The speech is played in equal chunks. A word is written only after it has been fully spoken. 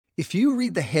If you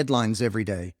read the headlines every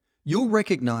day, you'll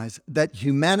recognize that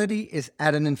humanity is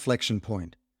at an inflection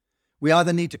point. We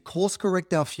either need to course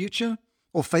correct our future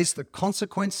or face the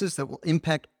consequences that will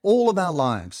impact all of our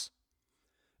lives.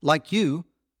 Like you,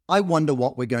 I wonder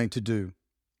what we're going to do.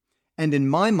 And in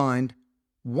my mind,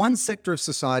 one sector of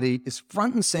society is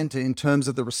front and center in terms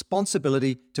of the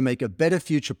responsibility to make a better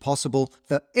future possible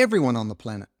for everyone on the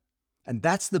planet. And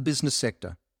that's the business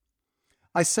sector.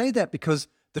 I say that because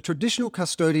the traditional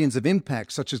custodians of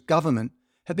impact, such as government,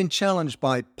 have been challenged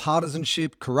by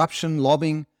partisanship, corruption,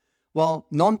 lobbying, while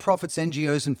nonprofits,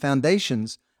 NGOs, and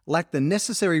foundations lack the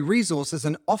necessary resources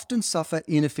and often suffer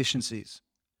inefficiencies.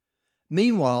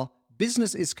 Meanwhile,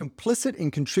 business is complicit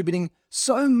in contributing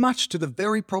so much to the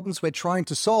very problems we're trying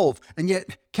to solve, and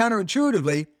yet,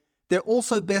 counterintuitively, they're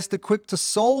also best equipped to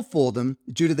solve for them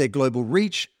due to their global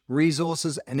reach,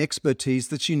 resources, and expertise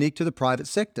that's unique to the private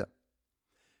sector.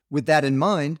 With that in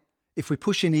mind, if we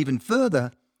push in even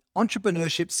further,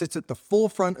 entrepreneurship sits at the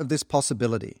forefront of this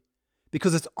possibility,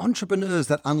 because it's entrepreneurs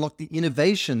that unlock the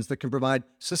innovations that can provide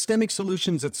systemic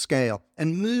solutions at scale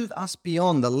and move us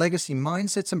beyond the legacy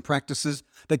mindsets and practices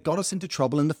that got us into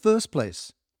trouble in the first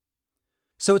place.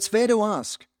 So it's fair to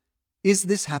ask, is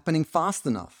this happening fast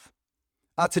enough?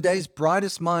 Are today's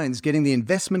brightest minds getting the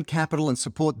investment capital and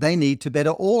support they need to better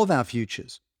all of our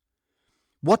futures?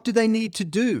 What do they need to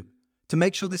do to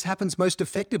make sure this happens most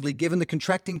effectively given the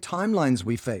contracting timelines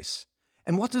we face?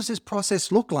 And what does this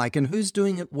process look like and who's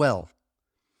doing it well?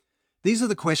 These are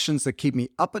the questions that keep me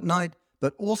up at night,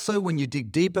 but also, when you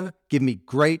dig deeper, give me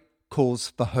great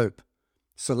cause for hope.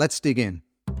 So let's dig in.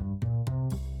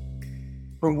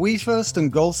 From We First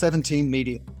and Goal 17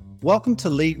 Media, welcome to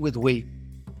Lead with We.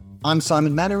 I'm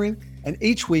Simon Mannering, and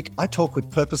each week I talk with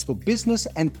purposeful business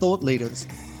and thought leaders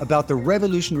about the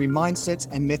revolutionary mindsets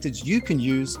and methods you can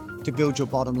use to build your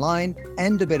bottom line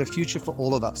and a better future for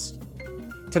all of us.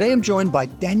 Today I'm joined by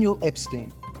Daniel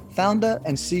Epstein, founder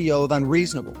and CEO of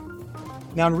Unreasonable.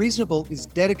 Now, Unreasonable is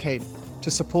dedicated to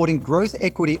supporting growth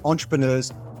equity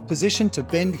entrepreneurs positioned to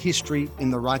bend history in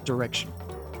the right direction.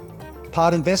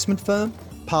 Part investment firm,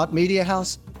 part media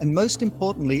house, and most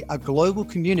importantly, a global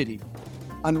community,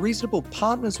 Unreasonable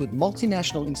partners with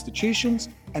multinational institutions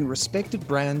and respected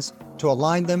brands to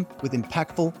align them with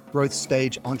impactful growth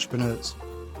stage entrepreneurs.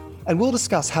 And we'll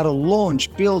discuss how to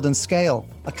launch, build, and scale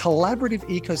a collaborative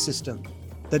ecosystem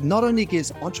that not only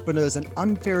gives entrepreneurs an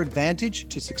unfair advantage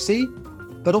to succeed,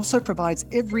 but also provides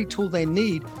every tool they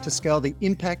need to scale the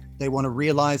impact they want to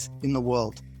realize in the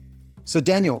world. So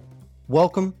Daniel,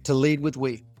 welcome to Lead with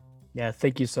We. Yeah,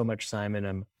 thank you so much, Simon.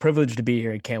 I'm privileged to be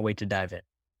here and can't wait to dive in.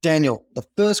 Daniel, the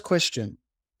first question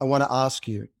I want to ask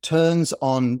you turns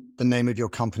on the name of your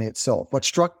company itself. What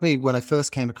struck me when I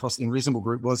first came across the Unreasonable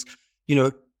Group was,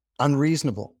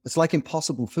 unreasonable. It's like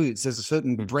impossible foods. There's a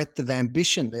certain breadth of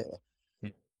ambition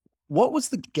there. What was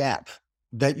the gap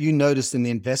that you noticed in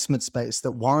the investment space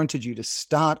that warranted you to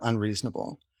start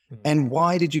Unreasonable? And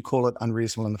why did you call it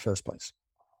Unreasonable in the first place?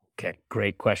 Okay,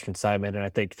 great question, Simon. And I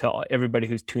think to everybody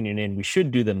who's tuning in, we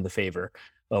should do them the favor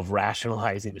of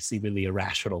rationalizing a seemingly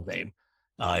irrational name.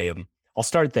 I'll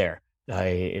start there.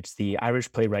 It's the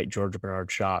Irish playwright George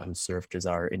Bernard Shaw who served as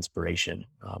our inspiration.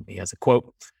 He has a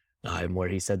quote where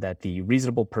he said that the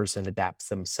reasonable person adapts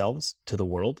themselves to the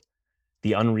world.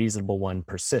 The unreasonable one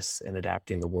persists in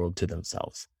adapting the world to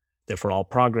themselves. Therefore, all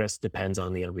progress depends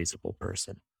on the unreasonable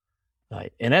person.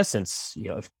 In essence,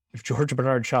 if George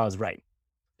Bernard Shaw is right,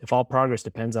 if all progress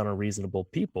depends on unreasonable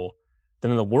people,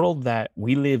 then in the world that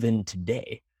we live in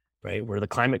today, right, where the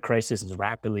climate crisis is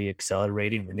rapidly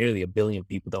accelerating, where nearly 1 billion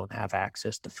people don't have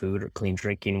access to food or clean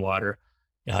drinking water,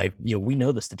 we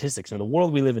know the statistics. In the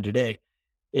world we live in today,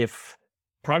 if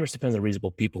progress depends on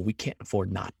reasonable people, we can't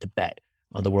afford not to bet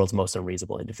on the world's most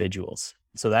unreasonable individuals.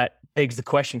 So that begs the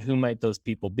question, who might those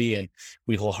people be? And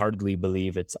we wholeheartedly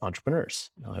believe it's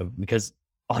entrepreneurs, because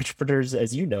entrepreneurs,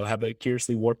 as you know, have a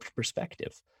curiously warped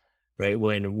perspective, right?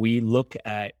 When we look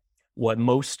at what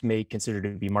most may consider to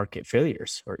be market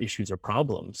failures or issues or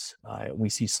problems, we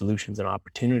see solutions and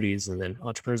opportunities, and then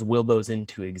entrepreneurs will those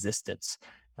into existence.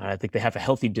 I think they have a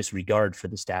healthy disregard for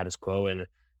the status quo and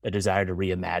a desire to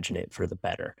reimagine it for the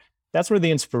better. That's where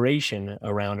the inspiration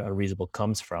around Unreasonable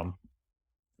comes from.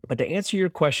 But to answer your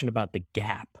question about the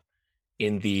gap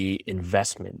in the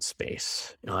investment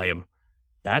space,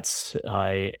 it's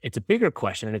a bigger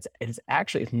question, and it's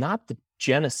not the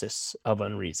genesis of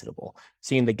Unreasonable,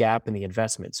 seeing the gap in the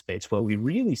investment space. What we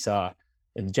really saw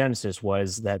in the genesis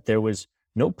was that there was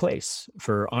no place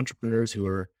for entrepreneurs who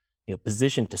were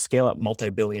positioned to scale up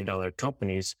multi-billion-dollar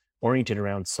companies oriented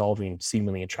around solving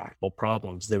seemingly intractable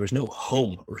problems. There was no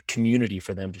home or community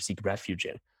for them to seek refuge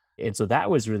in. And so that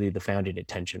was really the founding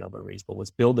intention of Unreasonable,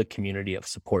 was build a community of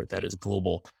support that is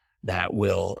global, that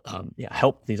will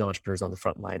help these entrepreneurs on the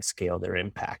front line scale their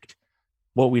impact.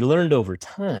 What we learned over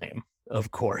time,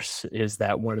 of course, is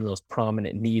that one of those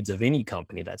prominent needs of any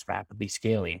company that's rapidly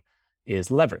scaling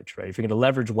is leverage, right? If you're going to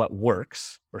leverage what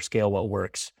works or scale what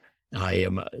works,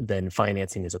 then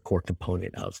financing is a core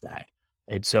component of that.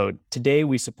 And so today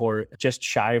we support just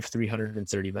shy of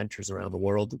 330 ventures around the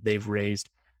world. They've raised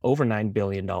over $9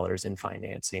 billion in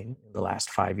financing in the last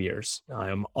 5 years,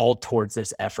 all towards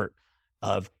this effort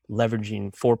of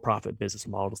leveraging for-profit business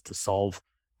models to solve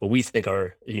what we think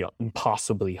are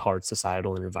impossibly hard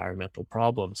societal and environmental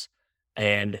problems.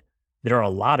 And there are a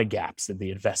lot of gaps in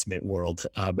the investment world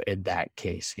in that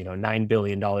case. $9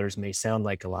 billion may sound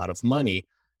like a lot of money,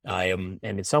 and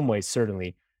in some ways,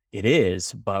 certainly it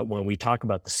is. But when we talk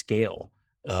about the scale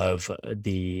of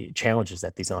the challenges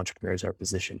that these entrepreneurs are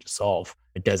positioned to solve,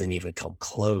 it doesn't even come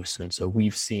close. And so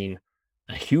we've seen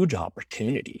a huge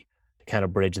opportunity to kind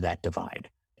of bridge that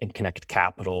divide and connect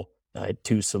capital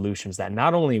to solutions that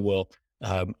not only will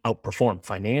outperform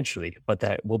financially, but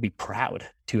that we'll be proud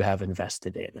to have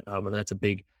invested in. And that's a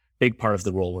big part of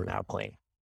the role we're now playing.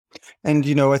 And,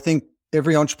 I think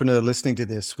every entrepreneur listening to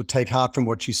this would take heart from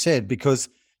what you said, because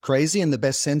crazy in the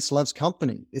best sense loves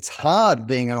company. It's hard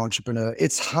being an entrepreneur.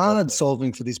 It's hard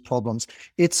solving for these problems.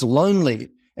 It's lonely.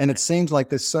 And it seems like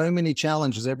there's so many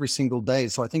challenges every single day.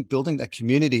 So I think building that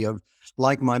community of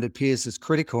like-minded peers is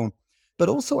critical. But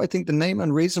also I think the name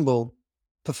Unreasonable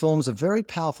performs a very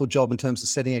powerful job in terms of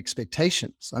setting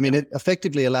expectations. I mean, it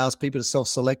effectively allows people to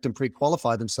self-select and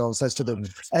pre-qualify themselves as to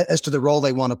the role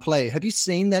they want to play. Have you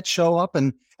seen that show up?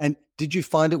 And did you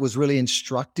find it was really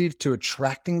instructive to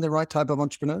attracting the right type of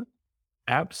entrepreneur?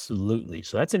 Absolutely.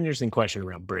 So that's an interesting question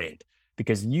around brand,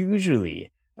 because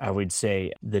usually I would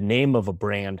say the name of a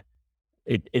brand,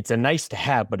 it's a nice to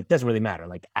have, but it doesn't really matter.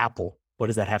 Like Apple, what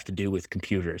does that have to do with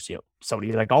computers?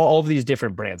 Somebody like all of these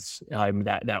different brands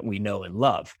that we know and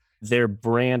love, their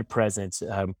brand presence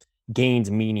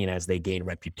gains meaning as they gain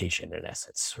reputation, in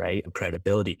essence, right? And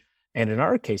credibility. And in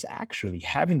our case, actually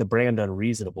having the brand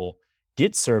Unreasonable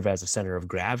did serve as a center of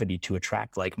gravity to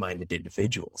attract like-minded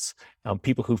individuals,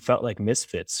 people who felt like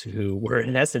misfits, who were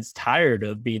in essence tired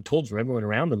of being told from everyone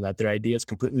around them that their idea is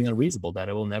completely unreasonable, that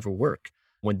it will never work,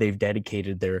 when they've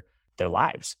dedicated their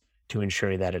lives to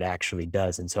ensure that it actually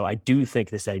does. And so I do think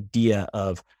this idea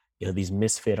of these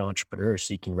misfit entrepreneurs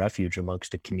seeking refuge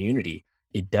amongst a community,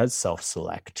 it does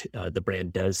self-select. The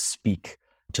brand does speak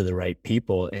to the right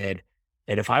people. And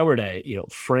if I were to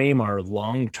frame our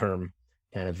long-term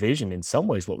kind of vision, in some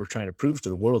ways, what we're trying to prove to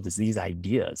the world is these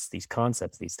ideas, these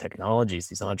concepts, these technologies,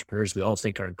 these entrepreneurs we all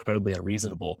think are incredibly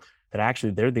unreasonable, that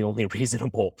actually they're the only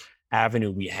reasonable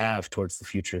avenue we have towards the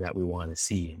future that we want to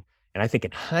see. And I think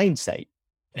in hindsight,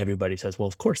 everybody says, well,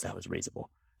 of course that was reasonable.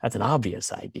 That's an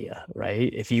obvious idea,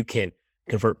 right? If you can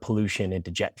convert pollution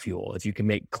into jet fuel, if you can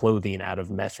make clothing out of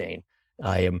methane,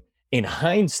 in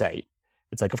hindsight,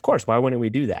 it's like, of course, why wouldn't we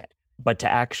do that? But to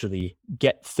actually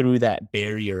get through that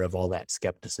barrier of all that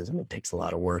skepticism, it takes a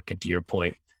lot of work. And to your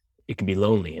point, it can be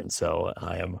lonely. And so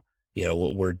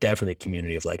we're definitely a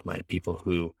community of like-minded people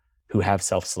who have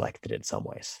self-selected in some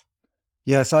ways.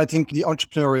 Yes, I think the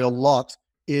entrepreneurial lot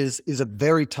is a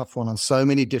very tough one on so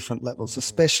many different levels,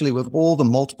 especially with all the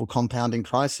multiple compounding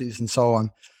crises and so on.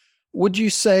 Would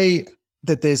you say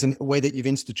that there's a way that you've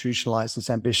institutionalized this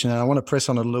ambition? And I want to press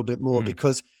on it a little bit more,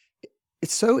 because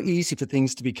it's so easy for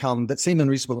things to become, that seem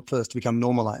unreasonable at first, to become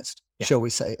normalized, shall we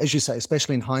say, as you say,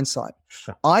 especially in hindsight.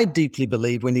 Sure. I deeply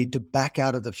believe we need to back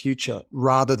out of the future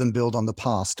rather than build on the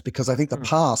past, because I think the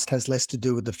past has less to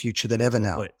do with the future than ever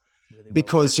now.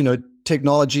 Because,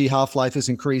 technology, half-life is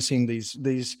increasing,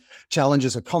 these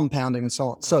challenges are compounding and so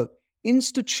on. So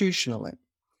institutionally,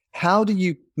 how do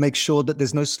you make sure that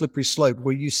there's no slippery slope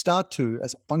where you start to,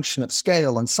 as a function of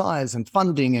scale and size and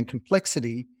funding and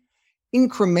complexity,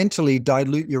 incrementally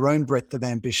dilute your own breadth of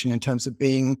ambition in terms of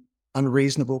being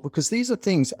unreasonable? Because these are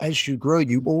things, as you grow,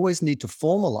 you always need to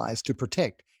formalize to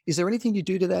protect. Is there anything you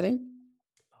do to that end?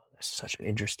 Oh, that's such an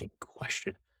interesting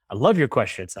question. I love your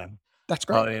question, Simon. That's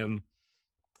great.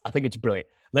 I think it's brilliant.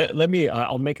 Let me,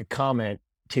 I'll make a comment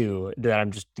too, that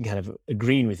I'm just kind of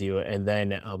agreeing with you, and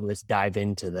then let's dive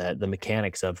into the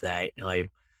mechanics of that.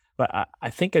 But I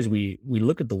think as we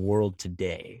look at the world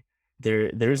today,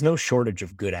 there's no shortage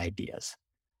of good ideas.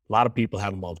 A lot of people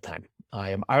have them all the time.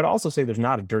 I would also say there's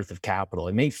not a dearth of capital.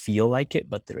 It may feel like it,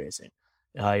 but there isn't.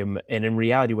 And in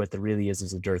reality, what there really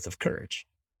is a dearth of courage.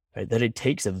 Right? That it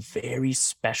takes a very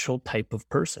special type of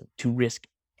person to risk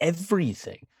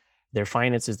everything their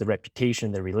finances, their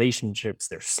reputation, their relationships,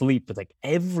 their sleep, like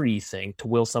everything to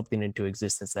will something into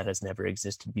existence that has never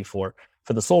existed before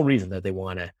for the sole reason that they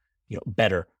want to,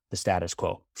 better the status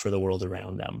quo for the world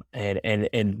around them.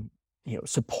 And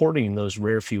supporting those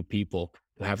rare few people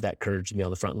who have that courage to be on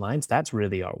the front lines, that's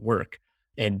really our work.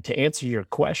 And to answer your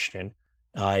question,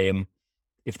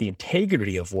 if the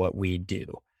integrity of what we do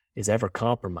is ever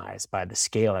compromised by the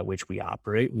scale at which we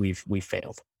operate, we've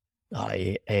failed.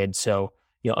 And so,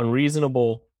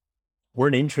 Unreasonable, we're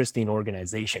an interesting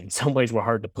organization. In some ways, we're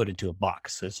hard to put into a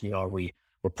box. As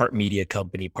we're part media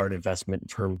company, part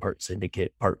investment firm, part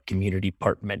syndicate, part community,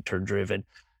 part mentor driven,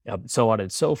 so on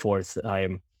and so forth.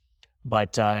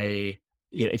 But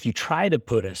if you try to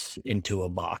put us into a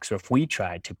box, or if we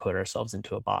try to put ourselves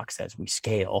into a box as we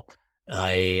scale,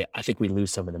 I think we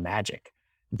lose some of the magic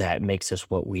that makes us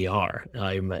what we are.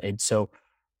 And so,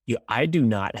 I do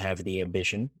not have the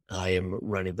ambition. I am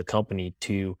running the company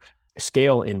to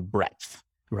scale in breadth,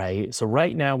 right? So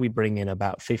right now we bring in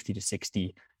about 50 to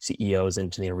 60 CEOs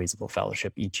into the Unreasonable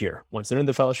Fellowship each year. Once they're in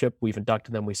the fellowship, we've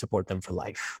inducted them, we support them for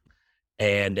life.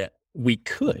 And we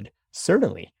could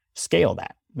certainly scale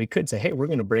that. We could say, hey, we're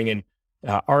going to bring in,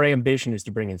 our ambition is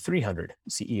to bring in 300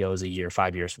 CEOs a year,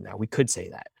 5 years from now. We could say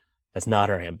that. That's not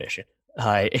our ambition.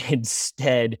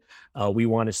 Instead, we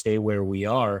want to stay where we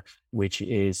are, which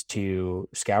is to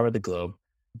scour the globe,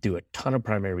 do a ton of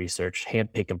primary research,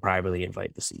 handpick and privately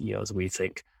invite the CEOs we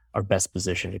think are best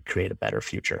positioned to create a better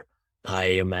future.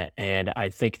 And I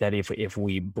think that if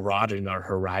we broaden our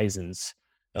horizons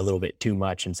a little bit too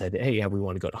much and said, hey, yeah, we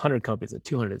want to go to 100 companies, at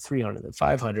 200, 300, and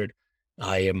 500,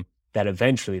 that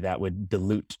eventually that would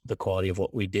dilute the quality of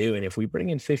what we do. And if we bring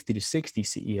in 50 to 60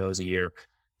 CEOs a year,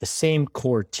 the same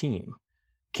core team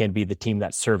can be the team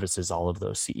that services all of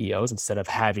those CEOs instead of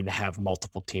having to have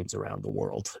multiple teams around the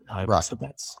world. Right. So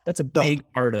that's a big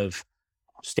part of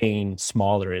staying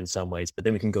smaller in some ways, but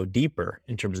then we can go deeper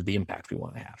in terms of the impact we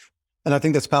want to have. And I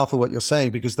think that's powerful what you're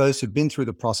saying, because those who've been through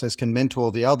the process can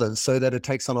mentor the others so that it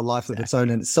takes on a life of its own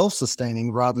and it's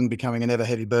self-sustaining rather than becoming an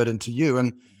ever-heavy burden to you.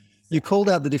 And you called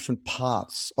out the different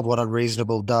parts of what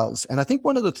Unreasonable does. And I think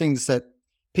one of the things that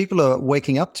people are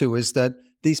waking up to is that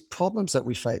these problems that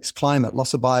we face, climate,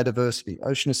 loss of biodiversity,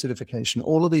 ocean acidification,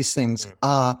 all of these things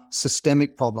are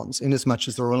systemic problems in as much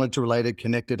as they're all interrelated,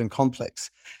 connected, and complex.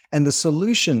 And the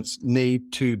solutions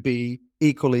need to be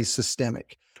equally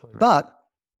systemic. But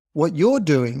what you're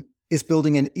doing is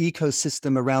building an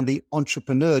ecosystem around the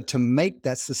entrepreneur to make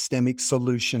that systemic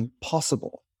solution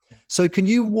possible. So can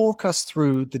you walk us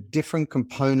through the different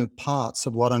component parts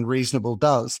of what Unreasonable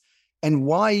does and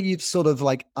why you've sort of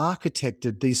like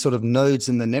architected these sort of nodes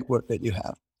in the network that you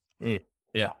have?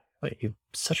 Yeah,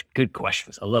 such good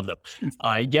questions. I love them.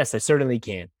 Yes, I certainly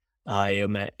can.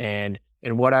 And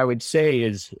what I would say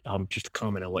is, just to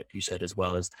comment on what you said as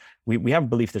well, is we have a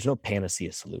belief there's no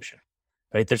panacea solution.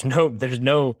 Right? There's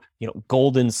no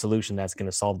golden solution that's going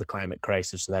to solve the climate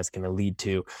crisis. So that's going to lead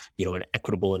to, an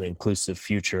equitable and inclusive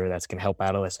future that's going to help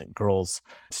adolescent girls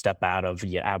step out of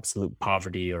absolute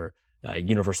poverty or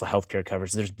universal healthcare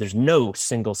coverage. There's no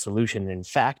single solution. And in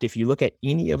fact, if you look at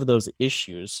any of those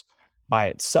issues by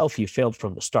itself, you failed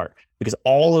from the start because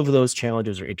all of those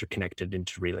challenges are interconnected,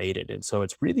 interrelated. And so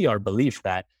it's really our belief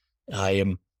that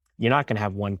you're not going to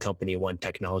have one company, one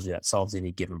technology that solves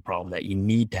any given problem, that you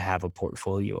need to have a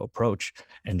portfolio approach.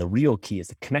 And the real key is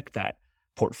to connect that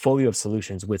portfolio of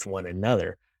solutions with one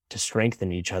another to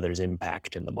strengthen each other's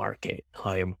impact in the market.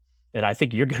 And I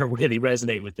think you're going to really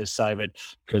resonate with this, Simon,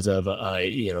 because of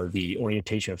the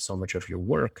orientation of so much of your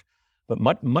work.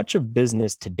 But much of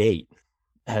business to date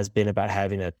has been about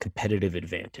having a competitive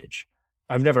advantage.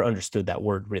 I've never understood that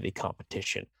word, really,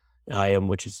 competition.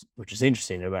 Which is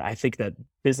interesting. But I think that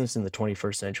business in the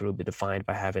 21st century will be defined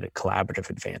by having a collaborative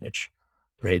advantage,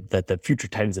 right? That the future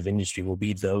titans of industry will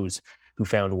be those who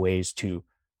found ways to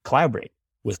collaborate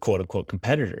with quote unquote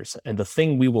competitors. And the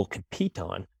thing we will compete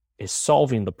on is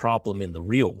solving the problem in the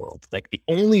real world. Like the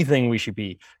only thing we should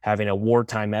be having a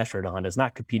wartime effort on is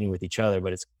not competing with each other,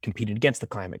 but it's competing against the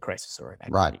climate crisis or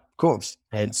inequity. Right, of course.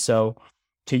 And so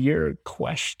to your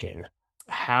question,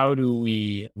 how do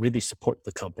we really support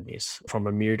the companies from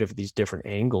a myriad of these different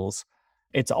angles?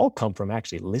 It's all come from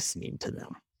actually listening to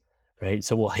them, right?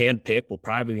 So we'll handpick, we'll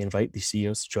probably invite the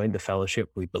CEOs to join the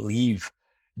fellowship. We believe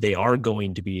they are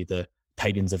going to be the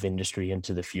titans of industry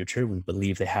into the future. We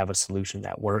believe they have a solution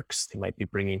that works. They might be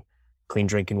bringing clean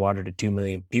drinking water to 2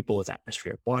 million people with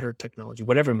atmospheric water technology,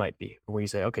 whatever it might be. Where you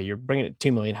say, okay, you're bringing it to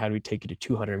 2 million. How do we take it to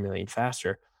 200 million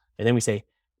faster? And then we say,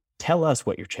 tell us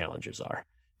what your challenges are.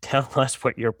 Tell us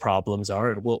what your problems are,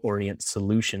 and we'll orient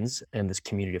solutions and this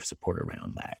community of support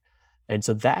around that. And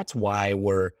so that's why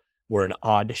we're we're an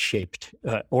odd-shaped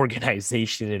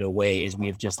organization in a way, is we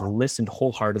have just listened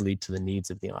wholeheartedly to the needs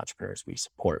of the entrepreneurs we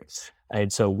support.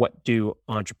 And so what do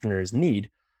entrepreneurs need?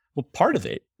 Well, part of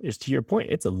it is, to your point,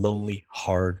 it's a lonely,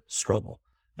 hard struggle.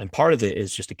 And part of it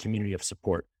is just a community of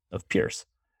support of peers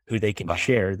who they can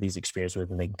share these experiences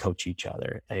with, and they can coach each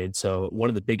other. And so one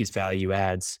of the biggest value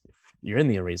adds, if you're in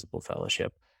the Unreasonable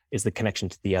Fellowship, is the connection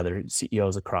to the other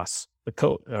CEOs across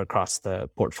the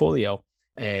portfolio.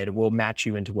 And we'll match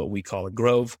you into what we call a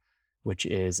grove, which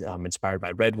is inspired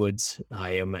by redwoods.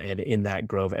 And in that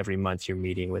grove, every month you're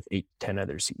meeting with 8 to 10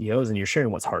 other CEOs, and you're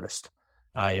sharing what's hardest.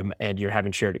 And you're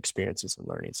having shared experiences and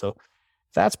learning. So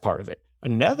that's part of it.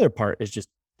 Another part is just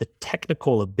the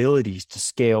technical abilities to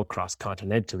scale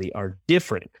cross-continentally are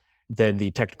different than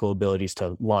the technical abilities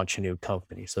to launch a new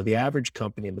company. So the average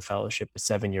company in the fellowship is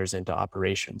 7 years into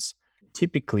operations.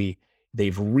 Typically,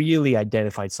 they've really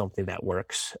identified something that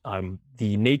works.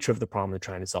 The nature of the problem they're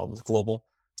trying to solve is global.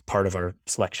 It's part of our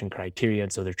selection criteria.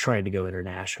 And so they're trying to go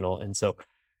international. And so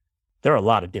there are a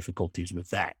lot of difficulties with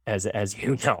that, as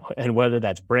you know, and whether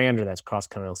that's brand or that's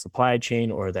cross-continental supply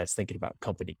chain, or that's thinking about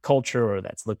company culture, or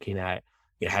that's looking at,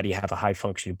 how do you have a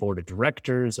high-functioning board of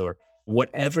directors, or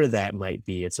whatever that might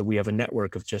be. And so we have a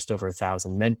network of just over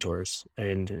 1,000 mentors,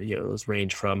 and those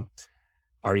range from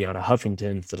Ariana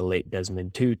Huffington to the late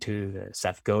Desmond Tutu, to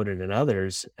Seth Godin, and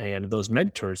others. And those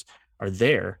mentors are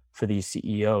there for these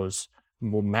CEOs,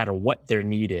 no matter what their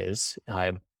need is,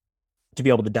 to be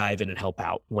able to dive in and help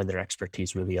out when their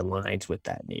expertise really aligns with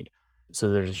that need. So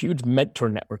there's a huge mentor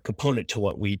network component to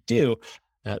what we do.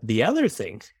 The other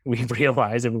thing we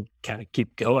realize, and we kind of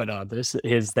keep going on this,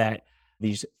 is that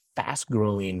these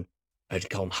fast-growing, I'd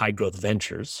call them high-growth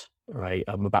ventures, right?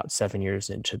 About 7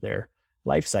 years into their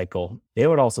life cycle, they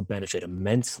would also benefit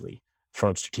immensely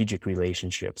from strategic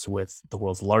relationships with the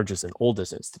world's largest and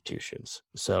oldest institutions.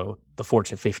 So the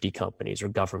Fortune 50 companies or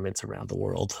governments around the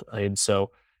world. And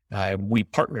so we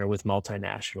partner with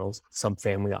multinationals, some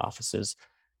family offices,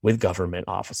 with government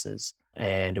offices,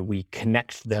 and we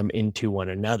connect them into one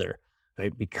another,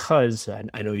 right? Because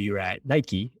I know you're at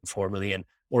Nike formerly, an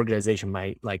organization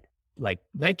might like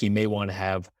Nike may want to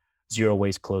have zero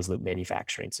waste closed loop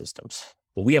manufacturing systems.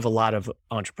 But we have a lot of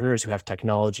entrepreneurs who have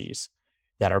technologies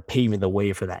that are paving the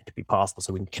way for that to be possible.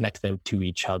 So we can connect them to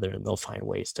each other, and they'll find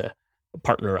ways to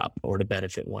partner up or to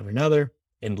benefit one another.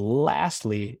 And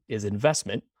lastly is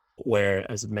investment, where,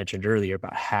 as I mentioned earlier,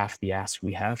 about half the ask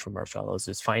we have from our fellows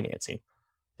is financing.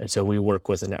 And so we work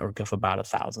with a network of about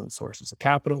 1,000 sources of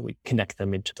capital. We connect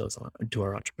them into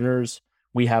our entrepreneurs.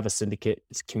 We have a syndicate,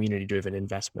 it's a community-driven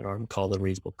investment arm called the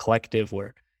Unreasonable Collective,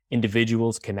 where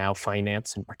individuals can now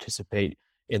finance and participate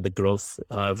in the growth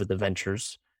of the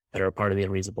ventures that are a part of the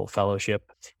Unreasonable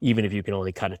Fellowship. Even if you can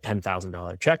only cut a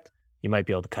 $10,000 check, you might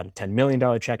be able to cut a $10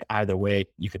 million check. Either way,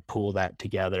 you could pool that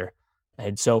together.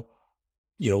 And so,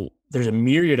 there's a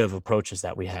myriad of approaches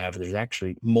that we have. There's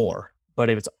actually more, but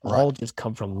if it's all just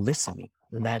come from listening,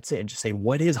 then that's it. And just say,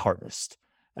 what is hardest?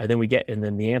 And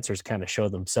then the answers kind of show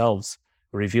themselves,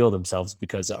 reveal themselves,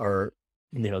 because our,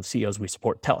 the CEOs we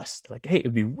support tell us, like, hey,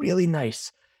 it'd be really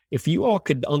nice if you all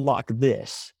could unlock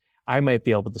this, I might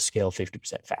be able to scale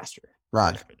 50% faster.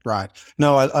 Right.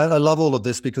 No, I love all of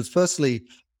this, because firstly,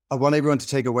 I want everyone to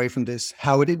take away from this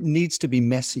how it needs to be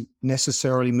messy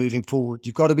necessarily moving forward.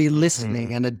 You've got to be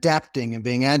listening and adapting and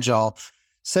being agile.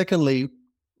 Secondly,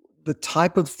 the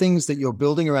type of things that you're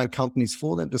building around companies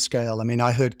for them to scale. I mean,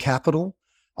 I heard capital,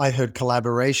 I heard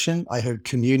collaboration, I heard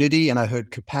community, and I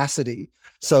heard capacity.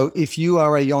 So if you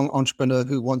are a young entrepreneur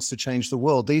who wants to change the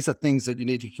world, these are things that you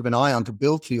need to keep an eye on to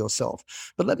build for yourself.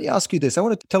 But let me ask you this. I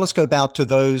want to telescope out to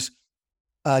those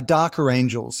darker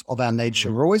angels of our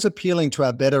nature. We're always appealing to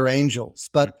our better angels,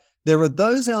 but there are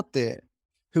those out there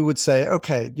who would say,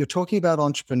 okay, you're talking about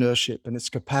entrepreneurship and its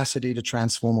capacity to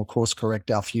transform or course correct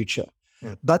our future,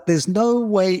 but there's no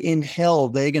way in hell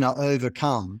they're going to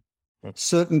overcome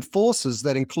certain forces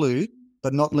that include,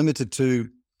 but not limited to,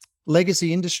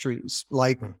 legacy industries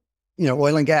like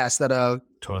oil and gas that are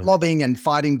lobbying and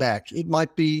fighting back. It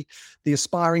might be the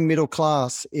aspiring middle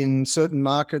class in certain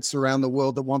markets around the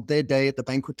world that want their day at the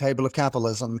banquet table of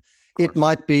capitalism. It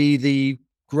might be the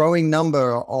growing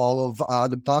number of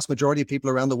the vast majority of people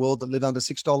around the world that live under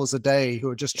 $6 a day who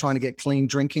are just trying to get clean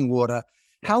drinking water.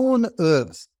 How on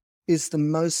earth is the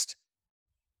most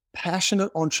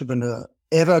passionate entrepreneur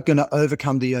ever going to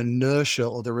overcome the inertia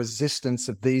or the resistance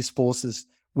of these forces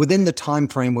within the time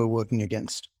frame we're working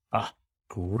against?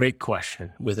 Great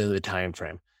question. Within the time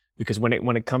frame, because when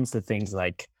it comes to things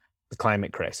like the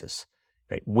climate crisis,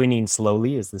 right, winning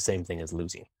slowly is the same thing as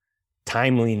losing.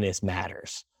 Timeliness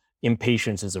matters.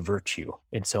 Impatience is a virtue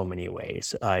in so many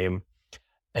ways.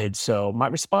 And so my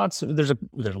response, there's a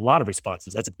lot of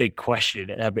responses. That's a big question.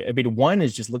 I mean, one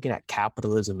is just looking at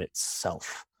capitalism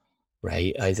itself,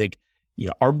 right? I think,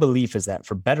 our belief is that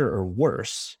for better or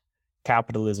worse,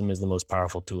 capitalism is the most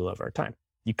powerful tool of our time.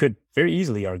 You could very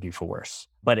easily argue for worse,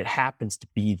 but it happens to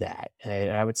be that.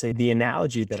 And I would say the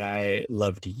analogy that I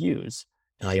love to use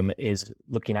is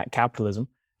looking at capitalism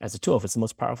as a tool. If it's the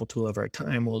most powerful tool of our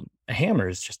time, well, a hammer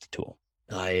is just a tool.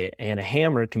 And a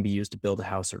hammer can be used to build a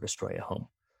house or destroy a home,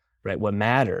 right? What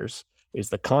matters is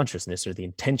the consciousness or the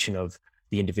intention of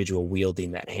the individual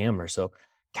wielding that hammer. So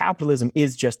capitalism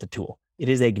is just a tool. It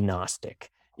is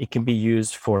agnostic. It can be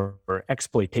used for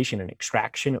exploitation and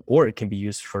extraction, or it can be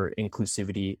used for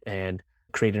inclusivity and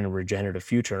creating a regenerative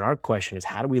future. And our question is,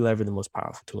 how do we leverage the most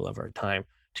powerful tool of our time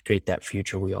to create that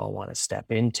future we all want to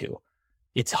step into?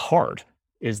 It's hard,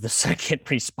 is the second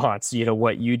response.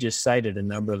 What you just cited, a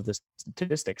number of the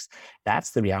statistics,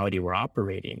 that's the reality we're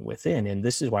operating within. And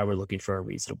this is why we're looking for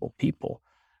unreasonable people.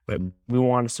 But we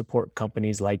want to support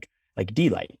companies like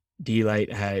D-Light.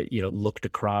 D-Light had, looked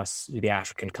across the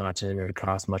African continent or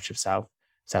across much of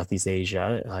Southeast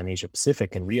Asia and Asia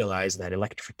Pacific and realized that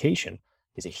electrification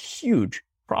is a huge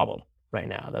problem right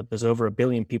now. That there's over 1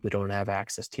 billion people who don't have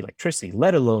access to electricity,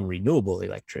 let alone renewable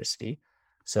electricity.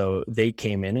 So they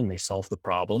came in and they solved the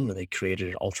problem. And they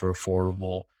created ultra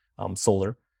affordable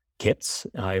solar kits.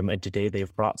 And today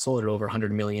they've brought solar to over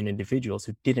 100 million individuals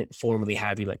who didn't formerly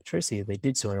have electricity. They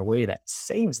did so in a way that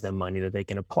saves them money that they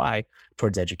can apply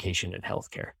towards education and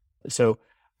healthcare. So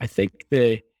I think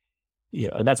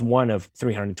that's one of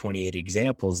 328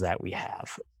 examples that we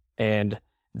have. And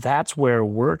that's where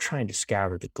we're trying to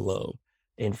scour the globe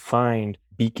and find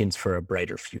beacons for a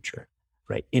brighter future,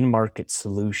 right? In-market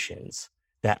solutions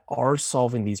that are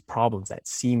solving these problems that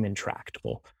seem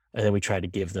intractable. And then we try to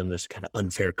give them this kind of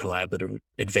unfair collaborative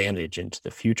advantage into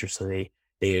the future so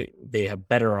they have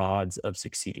better odds of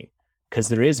succeeding. Because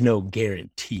there is no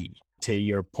guarantee, to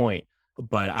your point.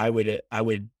 But I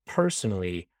would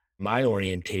personally, my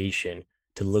orientation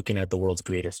to looking at the world's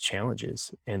greatest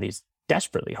challenges and these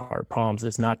desperately hard problems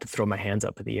is not to throw my hands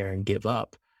up in the air and give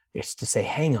up. It's to say,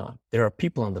 hang on, there are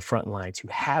people on the front lines who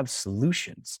have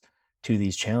solutions to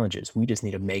these challenges. We just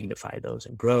need to magnify those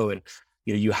and grow. And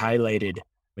you highlighted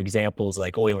examples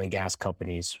like oil and gas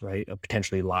companies, right,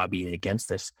 potentially lobbying against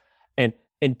this. And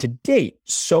to date,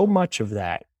 so much of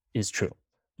that is true,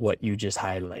 what you just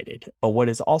highlighted. But what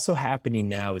is also happening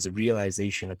now is a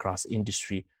realization across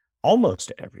industry,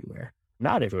 almost everywhere,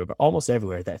 not everywhere, but almost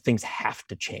everywhere, that things have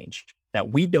to change, that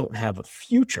we don't have a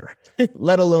future,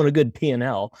 let alone a good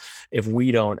P&L, if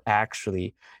we don't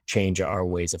actually change our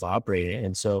ways of operating.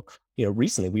 And so,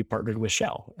 recently we partnered with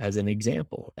Shell as an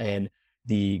example. And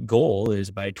the goal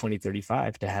is by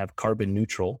 2035 to have carbon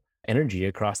neutral energy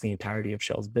across the entirety of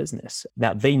Shell's business.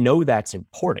 Now, they know that's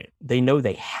important. They know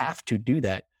they have to do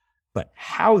that, but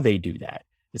how they do that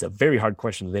is a very hard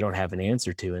question that they don't have an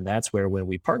answer to. And that's where, when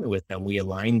we partner with them, we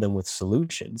align them with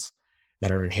solutions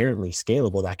that are inherently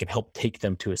scalable that can help take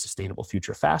them to a sustainable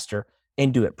future faster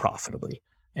and do it profitably.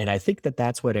 And I think that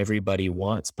that's what everybody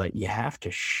wants, but you have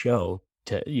to show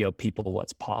to people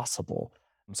what's possible.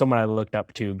 Someone I looked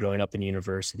up to growing up in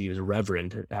university was a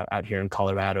reverend out here in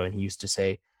Colorado, and he used to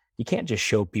say, you can't just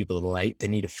show people the light, they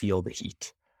need to feel the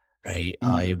heat, right?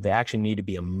 They actually need to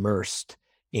be immersed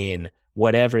in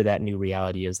whatever that new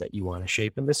reality is that you want to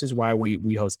shape. And this is why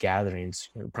we host gatherings,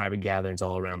 private gatherings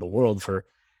all around the world for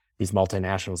these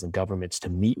multinationals and governments to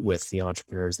meet with the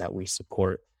entrepreneurs that we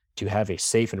support, to have a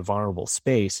safe and vulnerable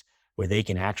space where they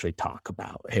can actually talk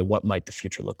about, hey, what might the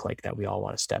future look like that we all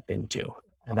want to step into?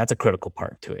 And that's a critical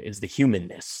part to it, is the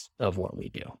humanness of what we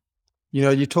do.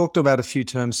 You talked about a few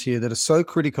terms here that are so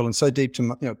critical and so deep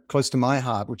to close to my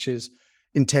heart, which is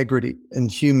integrity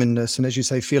and humanness. And as you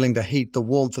say, feeling the heat, the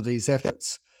warmth of these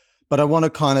efforts. But I want to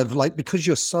kind of because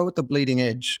you're so at the bleeding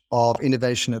edge of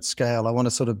innovation at scale, I want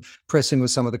to sort of press in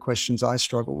with some of the questions I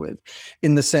struggle with,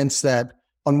 in the sense that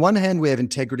on one hand, we have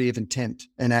integrity of intent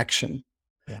and action.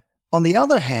 Yeah. On the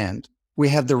other hand, we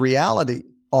have the reality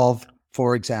of,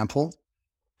 for example,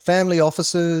 family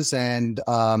offices and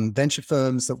venture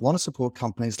firms that want to support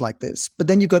companies like this. But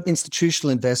then you've got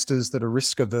institutional investors that are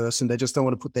risk averse and they just don't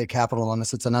want to put their capital on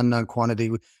us. It's an unknown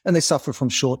quantity and they suffer from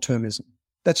short-termism.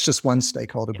 That's just one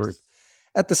stakeholder group.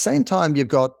 At the same time, you've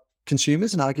got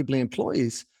consumers and arguably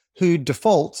employees who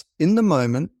default in the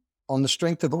moment on the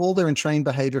strength of all their entrained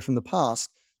behavior from the past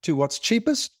to what's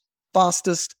cheapest,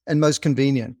 fastest, and most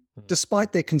convenient,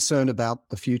 despite their concern about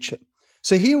the future.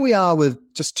 So here we are with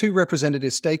just two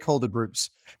representative stakeholder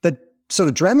groups that sort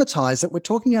of dramatize that we're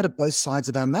talking out of both sides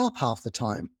of our mouth half the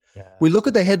time. Yeah. We look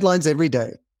at the headlines every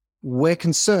day. We're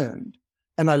concerned,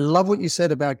 And I love what you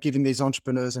said about giving these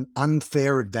entrepreneurs an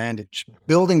unfair advantage,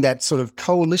 building that sort of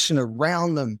coalition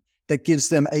around them that gives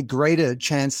them a greater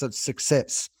chance of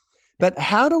success. But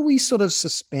how do we sort of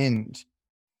suspend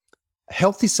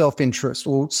healthy self-interest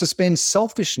or suspend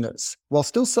selfishness while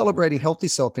still celebrating healthy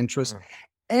self-interest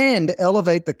and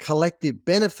elevate the collective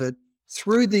benefit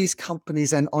through these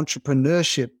companies and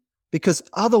entrepreneurship? Because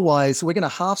otherwise we're going to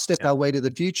half step our way to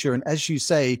the future. And as you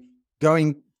say,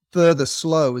 going further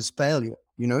slow is failure,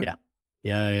 you know?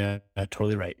 Yeah.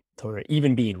 Totally right. Totally right.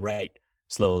 Even being right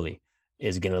slowly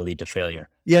is going to lead to failure.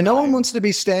 Yeah. No one wants to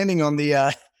be standing on the,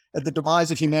 at the demise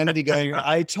of humanity going,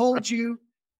 I told you.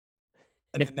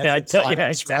 I tell you,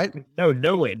 exactly. Right?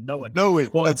 No one.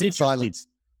 Well, it's interesting.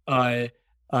 I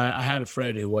had a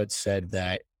friend who once said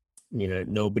that,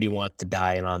 nobody wants to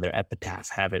die and on their epitaph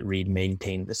have it read,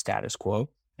 maintain the status quo.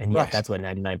 And yet that's what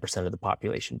 99% of the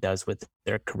population does with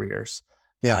their careers.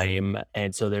 Yeah.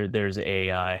 And so there's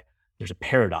a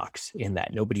paradox in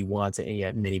that. Nobody wants it, and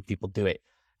yet many people do it.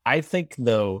 I think,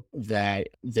 though, that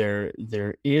there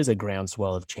is a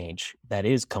groundswell of change that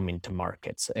is coming to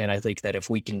markets. And I think that if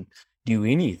we can do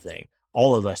anything,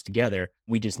 all of us together,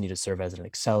 we just need to serve as an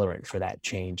accelerant for that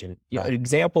change. And an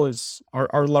example is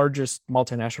our largest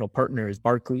multinational partner is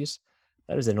Barclays.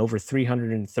 That is an over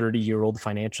 330-year-old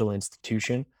financial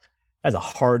institution. That's a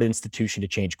hard institution to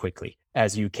change quickly,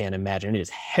 as you can imagine. It is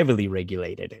heavily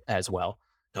regulated as well.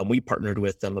 We partnered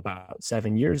with them about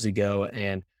 7 years ago,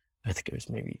 and I think it was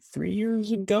maybe 3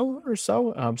 years ago or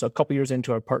so. So a couple years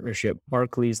into our partnership,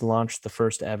 Barclays launched the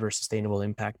first ever sustainable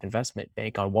impact investment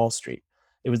bank on Wall Street.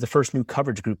 It was the first new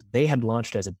coverage group they had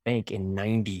launched as a bank in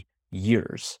 90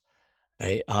 years.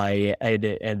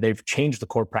 And they've changed the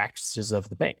core practices of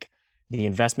the bank. The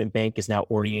investment bank is now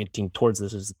orienting towards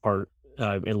this as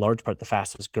in large part, the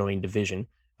fastest growing division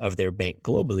of their bank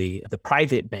globally. The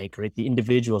private bank, right? The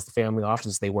individuals, the family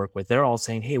offices they work with, they're all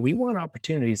saying, hey, we want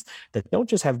opportunities that don't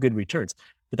just have good returns,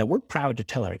 but that we're proud to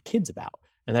tell our kids about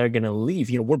and that are going to leave.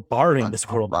 We're borrowing this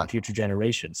world for future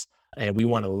generations, and we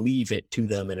want to leave it to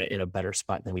them in a better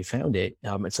spot than we found it.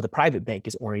 And so the private bank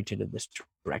is oriented in this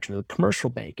direction. The commercial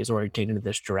bank is oriented in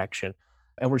this direction.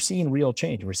 And we're seeing real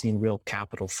change. We're seeing real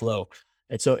capital flow.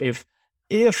 And so if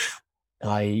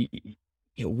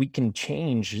we can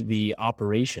change the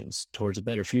operations towards a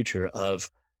better future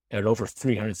of an over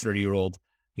 330-year-old,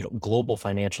 global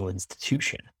financial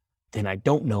institution, then I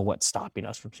don't know what's stopping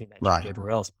us from seeing that change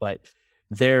everywhere else. But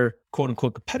their quote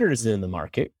unquote competitors in the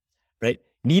market, right,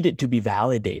 need it to be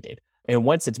validated. And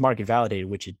once it's market validated,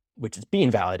 which is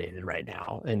being validated right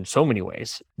now in so many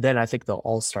ways, then I think they'll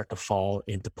all start to fall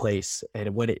into place.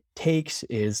 And what it takes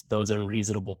is those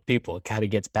unreasonable people. It kind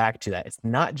of gets back to that. It's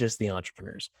not just the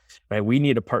entrepreneurs, right? We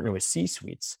need to partner with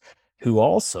C-suites who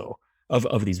also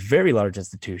of these very large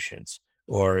institutions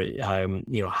or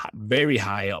very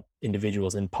high up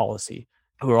individuals in policy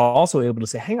who are also able to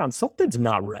say, hang on, something's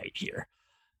not right here.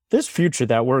 This future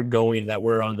that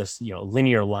we're on this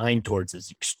linear line towards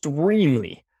is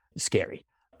extremely scary.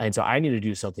 And so I need to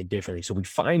do something differently. So we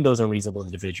find those unreasonable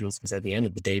individuals, because at the end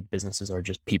of the day, businesses are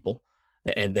just people.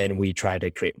 And then we try to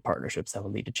create partnerships that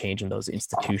will lead to change in those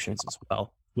institutions as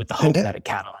well, with the hope that it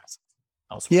catalyzes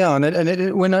elsewhere.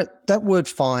 Yeah. That word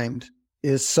find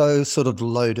is so sort of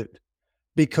loaded,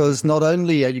 because not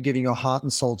only are you giving your heart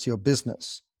and soul to your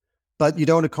business, but you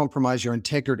don't want to compromise your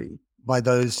integrity by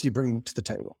those you bring to the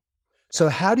table. So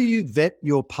how do you vet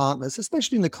your partners,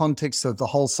 especially in the context of the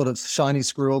whole sort of shiny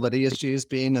squirrel that ESG has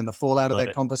been and the fallout of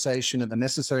that conversation and the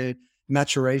necessary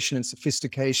maturation and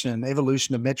sophistication and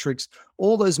evolution of metrics,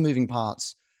 all those moving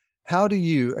parts? How do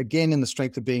you, again, in the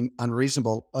strength of being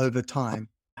unreasonable over time,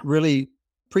 really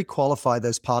pre-qualify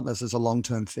those partners as a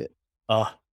long-term fit?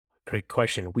 Great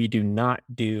question. We do not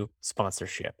do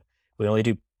sponsorship. We only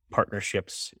do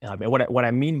partnerships. And what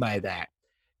I mean by that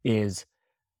is,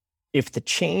 if the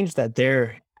change that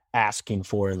they're asking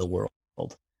for in the world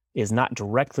is not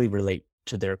directly relate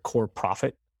to their core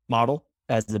profit model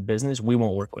as a business, we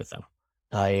won't work with them.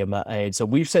 So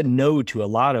we've said no to a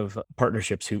lot of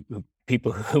partnerships who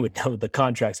people who would know the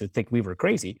contracts would think we were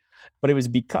crazy, but it was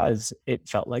because it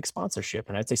felt like sponsorship.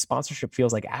 And I'd say sponsorship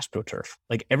feels like AstroTurf.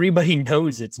 Like everybody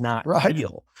knows it's not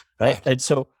real, right? And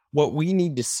so what we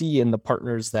need to see in the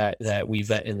partners that we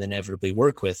vet and inevitably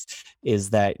work with is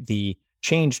that the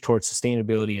change towards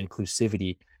sustainability and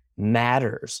inclusivity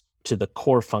matters to the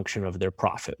core function of their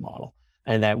profit model.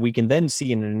 And that we can then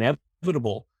see an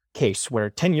inevitable case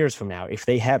where 10 years from now,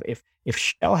 if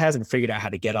Shell hasn't figured out how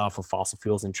to get off of fossil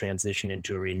fuels and transition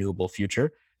into a renewable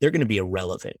future, they're going to be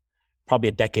irrelevant, probably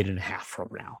a decade and a half from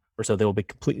now, or so they'll be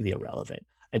completely irrelevant.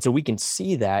 And so we can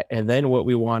see that. And then what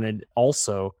we wanted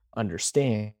also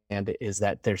understand is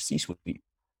that their C-suite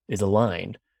is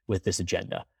aligned with this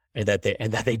agenda, and that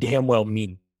they damn well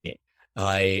mean it,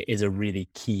 is a really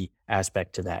key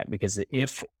aspect to that. Because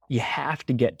if you have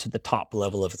to get to the top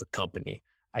level of the company,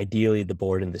 ideally the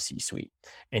board and the C-suite,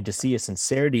 and to see a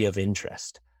sincerity of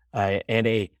interest, and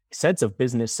a sense of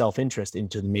business self-interest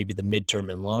into maybe the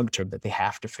midterm and long term, that they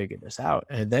have to figure this out,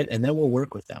 and then we'll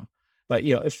work with them. But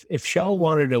if Shell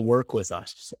wanted to work with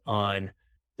us on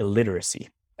illiteracy,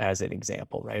 as an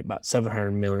example, right? About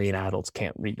 700 million adults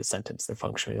can't read a sentence; they're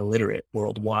functionally illiterate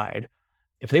worldwide.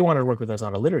 If they wanted to work with us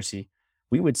on illiteracy,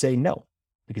 we would say no,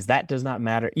 because that does not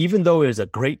matter. Even though it is a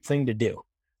great thing to do,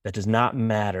 that does not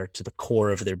matter to the core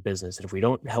of their business. And if we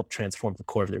don't help transform the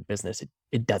core of their business,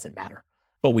 it doesn't matter.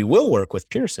 But we will work with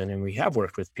Pearson, and we have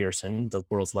worked with Pearson, the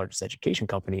world's largest education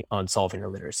company, on solving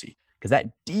illiteracy, because that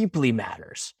deeply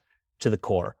matters to the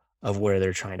core of where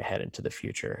they're trying to head into the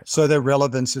future. So their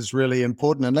relevance is really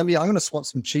important. And I'm going to swap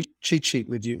some cheat sheet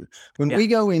with you. When we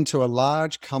go into a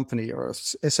large company or a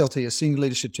SLT, a senior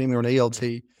leadership team, or an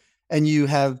ELT, and you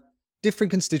have different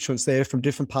constituents there from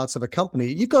different parts of a company,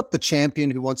 you've got the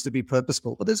champion who wants to be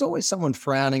purposeful, but there's always someone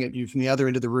frowning at you from the other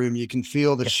end of the room. You can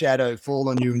feel the shadow fall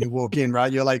on you when you walk in,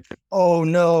 right? You're like, oh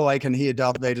no, I can hear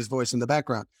Darth Vader's voice in the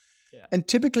background. Yeah. And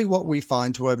typically what we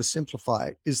find, to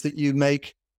oversimplify, is that you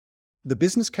make the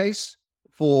business case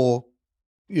for,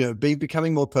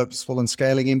 becoming more purposeful and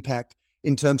scaling impact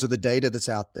in terms of the data that's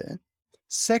out there.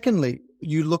 Secondly,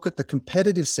 you look at the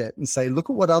competitive set and say, look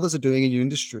at what others are doing in your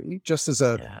industry, just as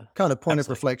a kind of point of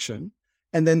reflection.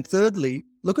 And then thirdly,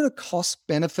 look at a cost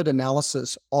benefit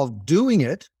analysis of doing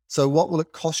it. So what will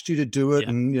it cost you to do it?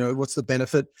 And what's the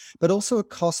benefit, but also a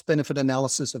cost benefit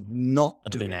analysis of not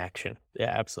doing action.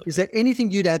 Yeah, absolutely. Is there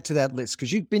anything you'd add to that list?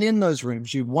 Because you've been in those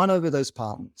rooms, you've won over those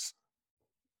partners.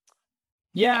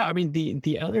 Yeah, I mean,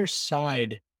 the other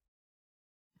side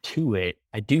to it,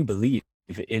 I do believe,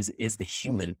 is the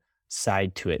human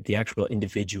side to it, the actual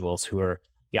individuals who are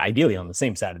ideally on the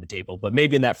same side of the table, but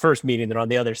maybe in that first meeting, they're on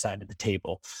the other side of the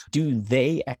table. Do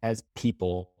they, as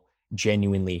people,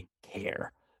 genuinely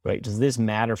care, right? Does this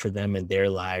matter for them in their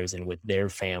lives and with their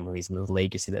families and the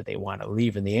legacy that they want to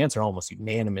leave? And the answer almost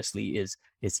unanimously is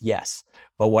yes.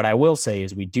 But what I will say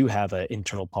is we do have an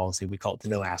internal policy. We call it the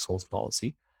no assholes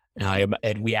policy.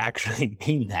 And we actually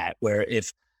mean that, where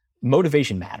if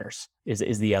motivation matters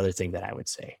is the other thing that I would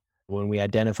say. When we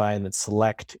identify and then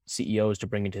select CEOs to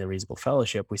bring into the Unreasonable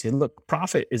Fellowship, we say, look,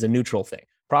 profit is a neutral thing.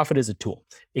 Profit is a tool.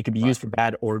 It can be used for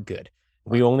bad or good.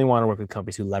 We only want to work with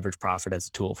companies who leverage profit as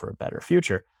a tool for a better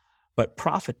future. But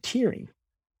profiteering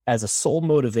as a sole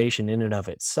motivation in and of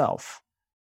itself,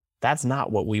 that's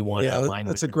not what we want. Yeah,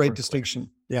 that's a great distinction.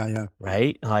 Yeah.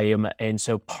 Right. And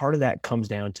so part of that comes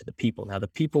down to the people. Now, the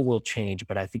people will change,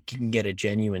 but I think you can get a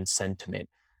genuine sentiment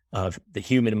of the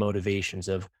human motivations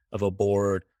of a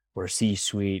board or a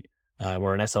C-suite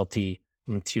or an SLT.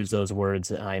 To use those words,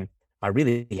 by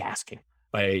really asking,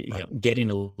 by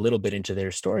getting a little bit into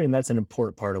their story. And that's an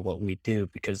important part of what we do,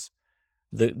 because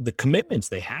the commitments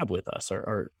they have with us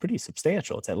are pretty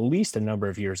substantial. It's at least a number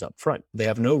of years up front. They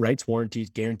have no rights, warranties,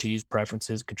 guarantees,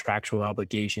 preferences, contractual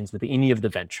obligations with any of the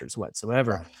ventures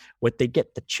whatsoever. Right. What they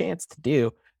get the chance to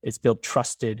do is build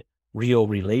trusted, real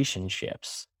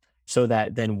relationships, so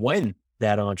that then when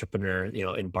that entrepreneur,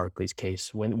 in Barclays'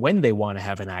 case, when they want to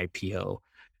have an IPO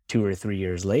 2 or 3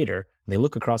 years later, they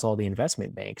look across all the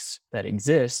investment banks that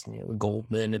exist,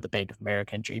 Goldman and the Bank of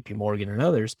America and JP Morgan and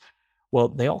others. Well,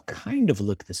 they all kind of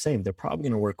look the same. They're probably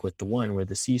going to work with the one where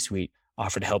the C-suite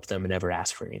offered to help them and never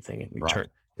ask for anything in return,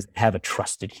 because they have a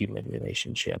trusted human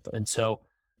relationship. And so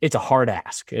it's a hard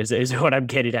ask is what I'm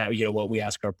getting at, what we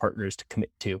ask our partners to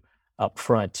commit to up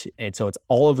front. And so it's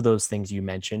all of those things you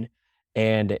mentioned.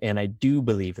 And I do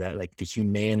believe that the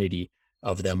humanity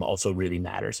of them also really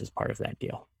matters as part of that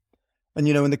deal. And,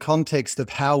 in the context of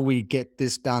how we get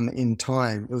this done in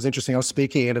time, it was interesting. I was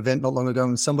speaking at an event not long ago,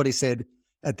 and somebody said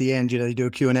at the end, you do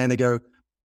a Q&A and they go, do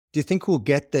you think we'll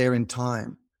get there in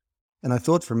time? And I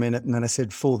thought for a minute, and then I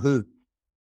said, for who?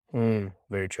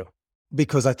 Very true.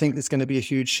 Because I think there's going to be a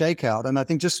huge shakeout. And I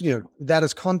think just, that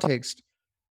as context,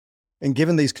 and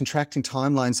given these contracting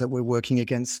timelines that we're working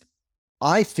against,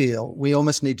 I feel we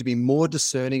almost need to be more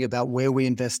discerning about where we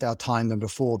invest our time than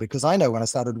before. Because I know when I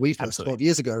started WeFirst 12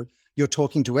 years ago, you're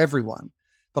talking to everyone.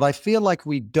 But I feel like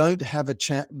we don't have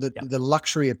the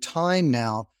luxury of time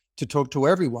now to talk to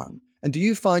everyone. And do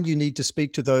you find you need to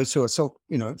speak to those who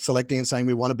are selecting and saying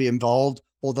we want to be involved,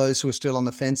 or those who are still on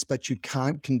the fence, but you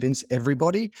can't convince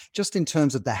everybody, just in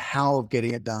terms of the how of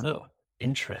getting it done? Oh,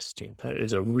 interesting. That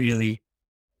is a really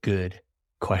good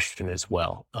question as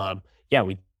well.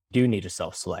 We do need to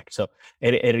self-select. So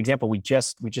an example, we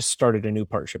just started a new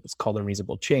partnership. It's called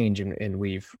Unreasonable Change, and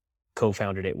we've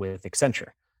co-founded it with Accenture.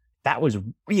 That was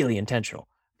really intentional.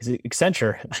 Because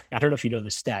Accenture, I don't know if you know the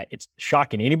stat, it's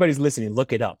shocking. Anybody's listening,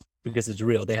 look it up because it's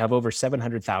real. They have over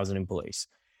 700,000 employees.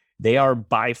 They are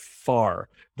by far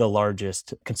the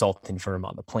largest consulting firm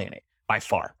on the planet, by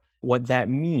far. What that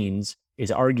means is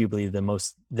arguably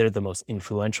they're the most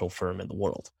influential firm in the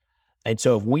world. And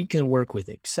so if we can work with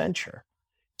Accenture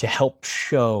to help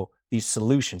show these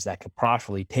solutions that could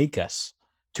properly take us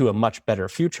to a much better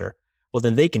future, well,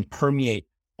 then they can permeate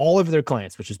all of their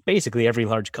clients, which is basically every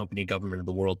large company, government in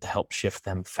the world, to help shift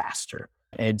them faster.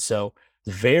 And so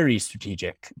very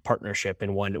strategic partnership,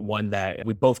 and one that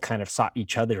we both kind of sought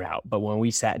each other out. But when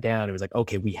we sat down, it was like,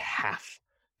 okay, we have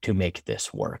to make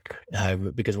this work.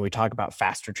 Because when we talk about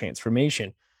faster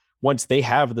transformation, once they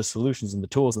have the solutions and the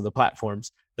tools and the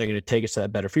platforms, they're going to take us to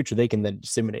that better future. They can then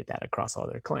disseminate that across all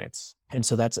their clients. And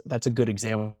so that's a good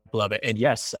example of it. And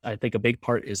yes, I think a big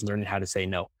part is learning how to say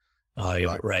no.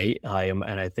 Right. And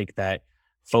I think that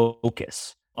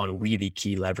focus on really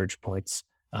key leverage points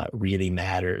really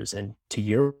matters. And to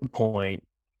your point,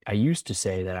 I used to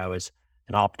say that I was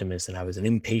an optimist and I was an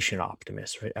impatient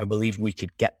optimist, right? I believed we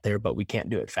could get there, but we can't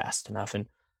do it fast enough. And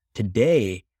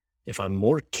today, if I'm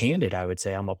more candid, I would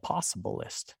say I'm a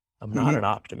possibilist. I'm not an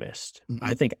optimist.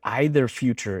 I think either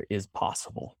future is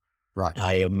possible. Right.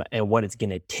 And what it's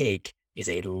going to take is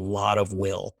a lot of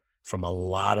will from a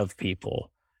lot of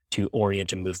people to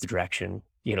orient and move the direction,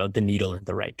 the needle in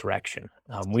the right direction.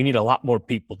 We need a lot more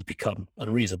people to become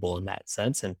unreasonable in that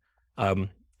sense. And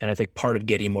I think part of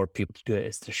getting more people to do it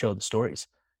is to show the stories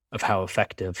of how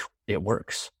effective it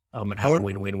works, and how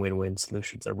win-win-win-win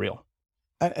solutions are real.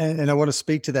 And I want to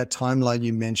speak to that timeline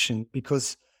you mentioned,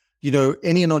 because,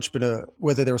 any entrepreneur,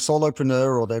 whether they're a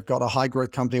solopreneur or they've got a high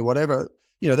growth company or whatever,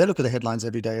 they look at the headlines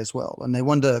every day as well. And they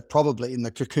wonder, probably in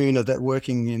the cocoon of that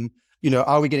working in,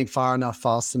 are we getting far enough,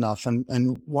 fast enough?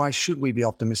 And why should we be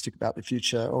optimistic about the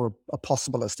future, or a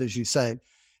possibilist, as you say?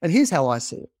 And here's how I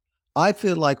see it. I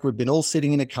feel like we've been all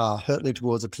sitting in a car hurtling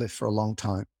towards a cliff for a long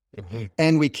time.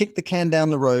 And we kick the can down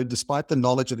the road, despite the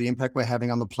knowledge of the impact we're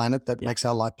having on the planet that makes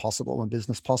our life possible and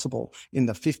business possible. In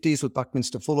the 50s with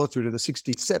Buckminster Fuller, through to the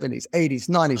 60s, 70s, 80s,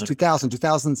 90s, 2000,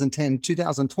 2010,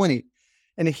 2020.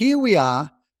 And here we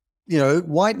are,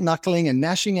 white knuckling and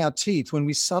gnashing our teeth when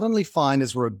we suddenly find,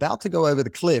 as we're about to go over the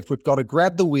cliff, we've got to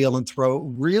grab the wheel and throw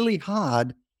it really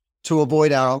hard to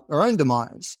avoid our own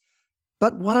demise.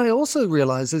 But what I also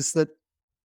realize is that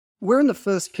we're in the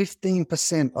first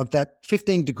 15% of that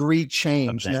 15-degree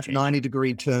change, that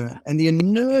 90-degree turn. And the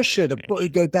inertia to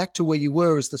go back to where you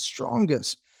were is the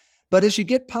strongest. But as you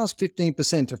get past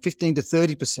 15% or 15 to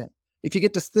 30%, if you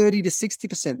get to 30 to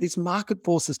 60%, these market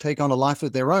forces take on a life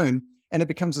of their own, and it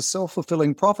becomes a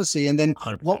self-fulfilling prophecy. And then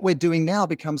 100%. What we're doing now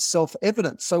becomes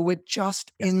self-evident. So we're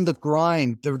just in the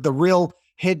grind, the real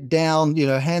head down,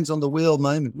 hands on the wheel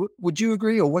moment. Would you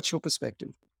agree, or what's your perspective?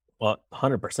 Well,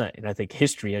 100%. And I think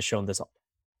history has shown this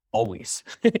always,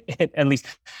 at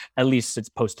least it's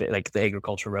post like the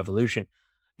agricultural revolution.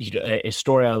 A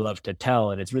story I love to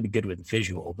tell, and it's really good with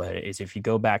visual, but is if you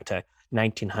go back to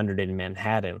 1900 in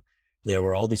Manhattan, there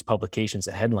were all these publications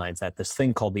and headlines that this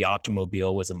thing called the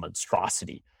automobile was a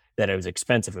monstrosity, that it was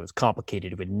expensive, it was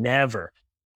complicated, it would never,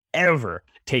 ever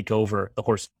take over the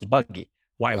horse and buggy.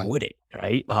 Why would it,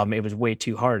 right? It was way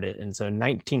too hard. And so in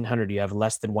 1900, you have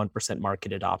less than 1%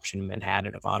 market adoption in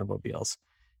Manhattan of automobiles.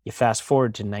 You fast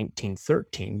forward to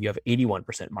 1913, you have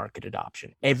 81% market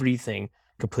adoption. Everything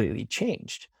completely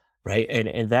changed, right?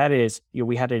 And that is,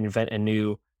 we had to invent a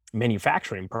new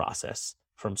manufacturing process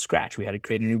from scratch. We had to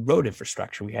create a new road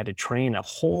infrastructure. We had to train a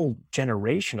whole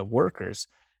generation of workers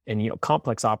and,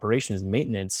 complex operations and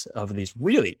maintenance of these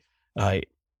really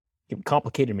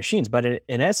complicated machines. But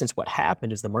in essence, what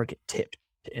happened is the market tipped.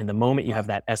 And the moment you have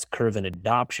that S curve in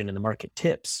adoption and the market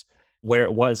tips, where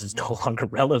it was is no longer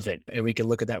relevant. And we can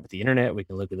look at that with the internet. We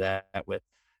can look at that with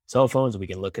cell phones. We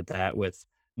can look at that with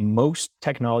most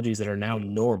technologies that are now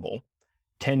normal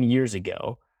 10 years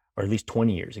ago, or at least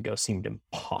 20 years ago, seemed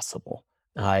impossible.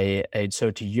 And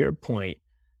so to your point,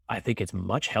 I think it's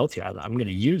much healthier. I'm going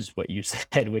to use what you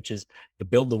said, which is to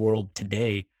build the world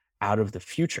today out of the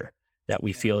future that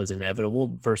we feel is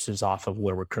inevitable versus off of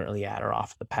where we're currently at or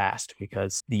off the past,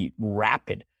 because the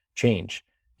rapid change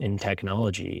in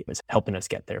technology is helping us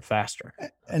get there faster.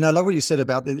 And I love what you said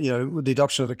about the, the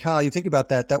adoption of the car. You think about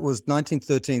that, that was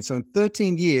 1913. So in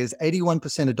 13 years,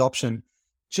 81% adoption.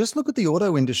 Just look at the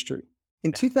auto industry.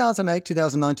 In 2008,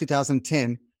 2009,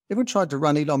 2010, everyone tried to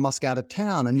run Elon Musk out of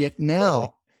town. And yet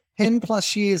now 10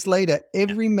 plus years later,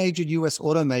 every major US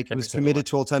automaker was committed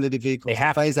to alternative vehicles. They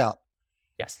have phase out.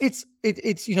 Yes. It's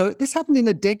this happened in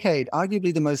a decade,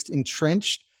 arguably the most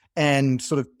entrenched and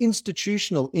sort of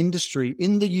institutional industry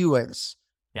in the US,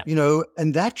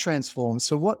 and that transforms.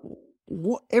 So what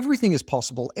everything is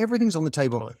possible. Everything's on the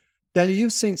table. Totally. Now,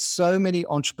 you've seen so many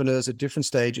entrepreneurs at different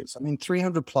stages. I mean,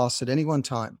 300 plus at any one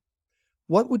time.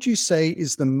 What would you say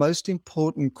is the most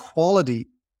important quality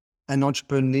an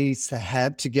entrepreneur needs to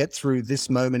have to get through this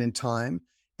moment in time?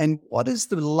 And what is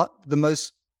the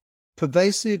most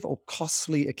pervasive or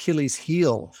costly Achilles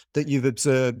heel that you've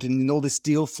observed in all this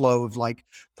deal flow of like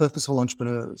purposeful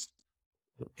entrepreneurs?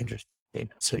 Interesting.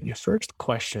 So your first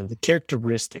question, the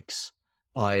characteristics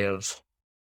of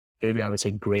maybe I would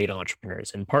say great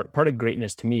entrepreneurs, and part of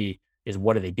greatness to me is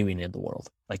what are they doing in the world?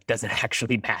 Like, does it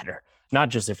actually matter? Not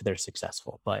just if they're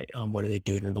successful, but what are they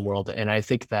doing in the world? And I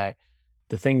think that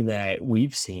the thing that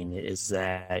we've seen is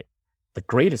that the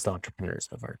greatest entrepreneurs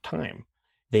of our time,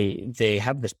 they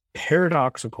have this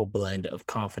paradoxical blend of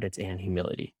confidence and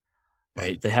humility,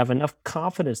 right? They have enough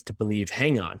confidence to believe,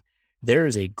 hang on, there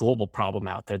is a global problem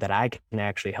out there that I can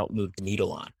actually help move the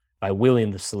needle on by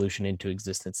willing the solution into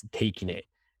existence and taking it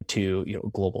to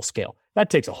global scale. That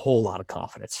takes a whole lot of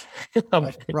confidence.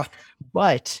 Right.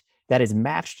 But that is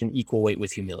matched in equal weight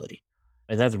with humility.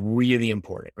 And that's really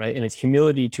important, right? And it's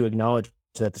humility to acknowledge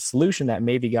that the solution that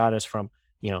maybe got us from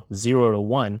 0 to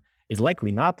 1 is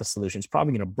likely not the solution. It's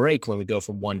probably going to break when we go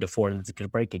from 1 to 4, and it's going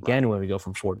to break again when we go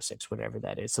from 4 to 6, whatever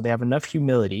that is. So they have enough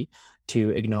humility to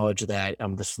acknowledge that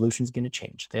the solution is going to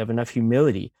change. They have enough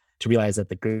humility to realize that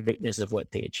the greatness of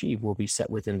what they achieve will be set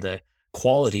within the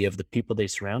quality of the people they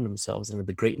surround themselves and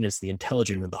the greatness, the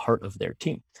intelligence, and the heart of their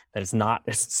team. That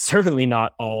it's certainly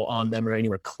not all on them or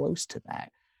anywhere close to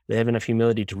that. They have enough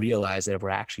humility to realize that if we're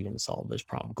actually going to solve this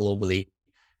problem globally,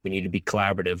 we need to be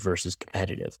collaborative versus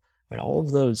competitive. But all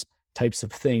of those types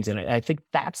of things. And I think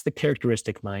that's the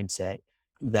characteristic mindset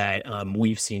that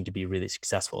we've seen to be really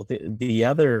successful. The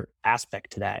other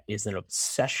aspect to that is an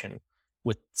obsession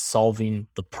with solving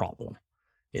the problem.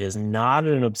 It is not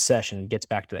an obsession, it gets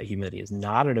back to that humility, it's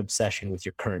not an obsession with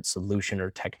your current solution or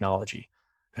technology,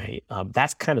 right?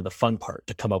 That's kind of the fun part,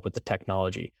 to come up with the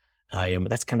technology.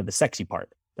 That's kind of the sexy part.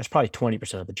 That's probably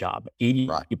 20% of the job.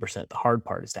 80%, the hard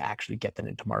part is to actually get them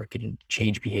into market and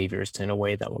change behaviors in a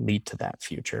way that will lead to that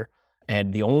future.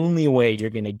 And the only way you're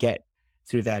going to get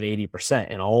through that 80%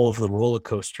 and all of the roller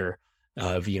coaster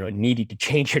of needing to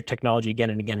change your technology again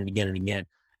and again and again and again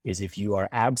is if you are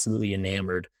absolutely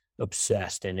enamored,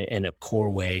 obsessed, and in a core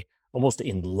way, almost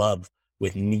in love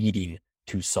with needing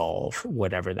to solve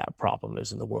whatever that problem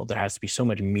is in the world. There has to be so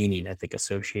much meaning, I think,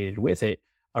 associated with it,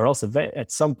 or else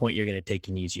at some point you're going to take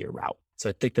an easier route. So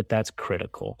I think that that's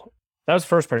critical. That was the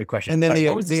first part of the question. And then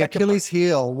the Achilles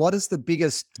heel, what is the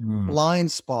biggest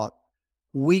blind spot,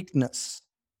 weakness?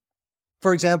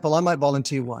 For example, I might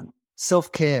volunteer one.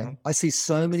 Self-care. I see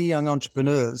so many young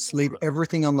entrepreneurs leave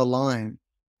everything on the line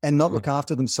and not look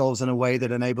after themselves in a way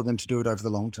that enable them to do it over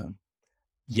the long term.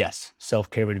 Yes,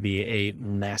 self-care would be a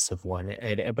massive one.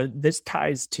 But this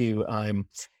ties to,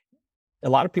 a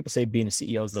lot of people say being a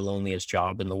CEO is the loneliest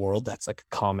job in the world. That's like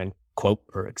a common quote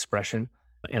or expression.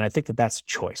 And I think that that's a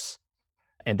choice.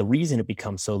 And the reason it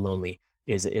becomes so lonely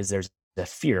is there's the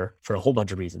fear, for a whole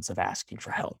bunch of reasons, of asking for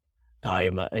help.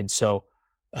 And so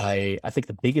I think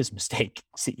the biggest mistake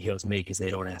CEOs make is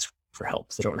they don't ask for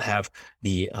help. They don't have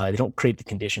they don't create the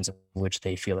conditions in which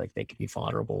they feel like they can be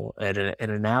vulnerable. And an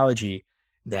analogy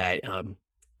that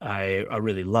I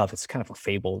really love, it's kind of a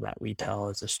fable that we tell.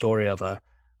 It's a story of a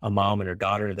mom and her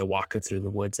daughter. They're walking through the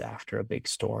woods after a big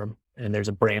storm, and there's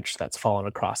a branch that's fallen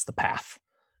across the path.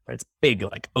 It's big,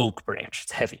 like oak branch.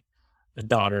 It's heavy. The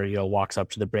daughter, walks up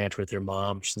to the branch with her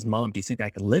mom. She says, "Mom, do you think I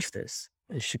can lift this?"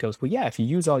 And she goes, "Well, yeah, if you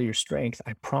use all your strength,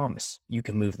 I promise you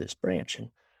can move this branch." And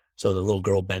so the little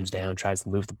girl bends down, tries to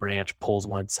move the branch, pulls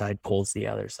one side, pulls the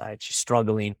other side. She's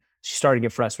struggling. She's starting to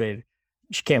get frustrated.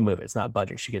 She can't move it. It's not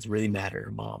budging. She gets really mad at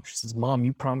her mom. She says, "Mom,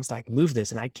 you promised I could move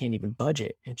this and I can't even budge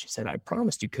it." And she said, "I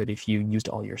promised you could if you used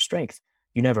all your strength.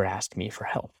 You never asked me for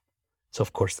help." So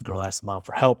of course the girl asks the mom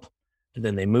for help, and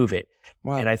then they move it.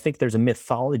 Wow. And I think there's a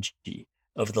mythology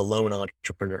of the lone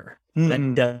entrepreneur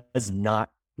that does not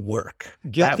work.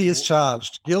 Guilty is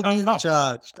charged. Guilty is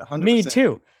charged. 100%. Me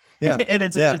too. Yeah. And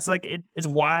it's like, it's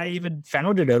why I even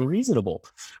founded Unreasonable,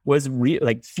 was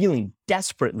like feeling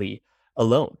desperately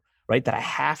alone, right? That I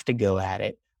have to go at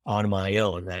it on my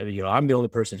own. That, I'm the only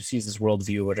person who sees this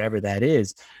worldview, whatever that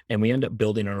is. And we end up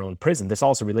building our own prison. This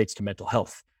also relates to mental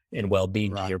health and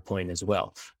well-being, to your point as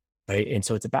well. Right. And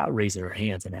so it's about raising our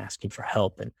hands and asking for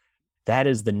help. And that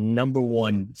is the number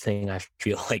one thing I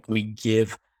feel like we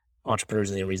give entrepreneurs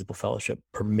in the Unreasonable Fellowship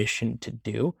permission to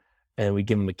do. And we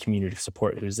give them a community of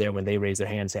support who's there when they raise their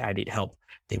hand and say, I need help.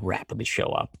 They rapidly show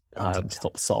up to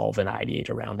help solve and ideate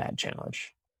around that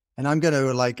challenge. And I'm going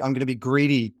to be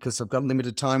greedy because I've got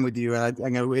limited time with you. And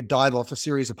I'm going to dive off a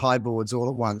series of pie boards all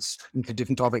at once into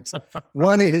different topics.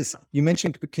 One is, you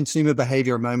mentioned consumer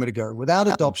behavior a moment ago. Without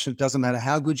adoption, it doesn't matter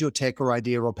how good your tech or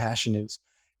idea or passion is.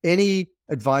 Any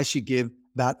advice you give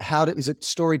about is it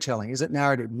storytelling? Is it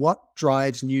narrative? What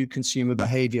drives new consumer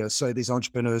behavior so these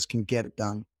entrepreneurs can get it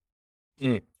done?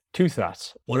 Two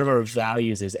thoughts. One of our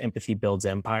values is empathy builds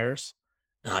empires.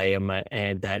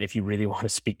 And that if you really want to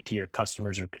speak to your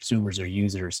customers or consumers or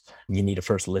users, you need to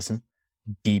first listen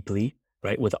deeply,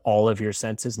 right? With all of your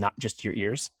senses, not just your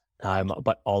ears,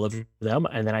 but all of them.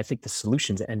 And then I think the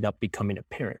solutions end up becoming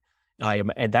apparent.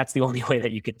 And that's the only way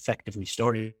that you can effectively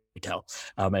storytell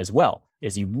as well,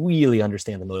 is you really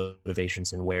understand the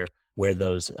motivations and where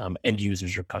those end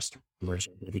users or customers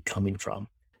are going to be coming from.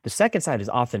 The second side is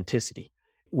authenticity,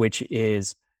 which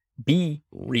is be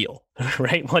real,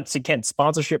 right? Once again,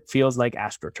 sponsorship feels like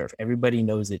AstroTurf. Everybody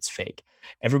knows it's fake.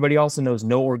 Everybody also knows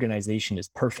no organization is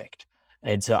perfect.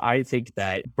 And so I think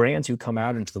that brands who come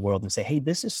out into the world and say, hey,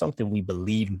 this is something we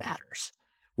believe matters.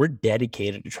 We're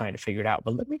dedicated to trying to figure it out.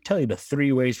 But let me tell you the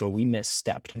 3 ways where we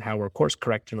misstepped and how we're course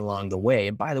correcting along the way.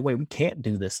 And by the way, we can't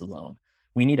do this alone.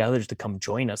 We need others to come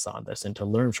join us on this and to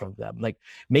learn from them. Like,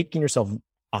 making yourself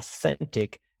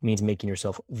authentic means making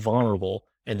yourself vulnerable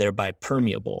and thereby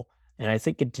permeable. And I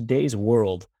think in today's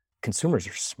world, consumers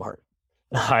are smart.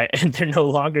 And they're no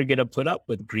longer going to put up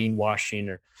with greenwashing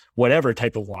or whatever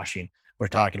type of washing we're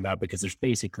talking about, because there's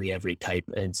basically every type.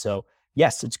 And so,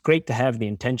 yes, it's great to have the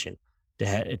intention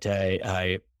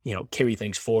to carry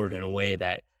things forward in a way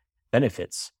that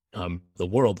benefits the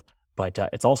world. But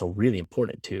it's also really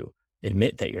important to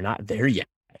admit that you're not there yet,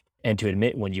 and to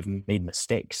admit when you've made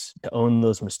mistakes, to own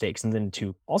those mistakes, and then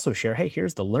to also share, hey,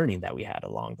 here's the learning that we had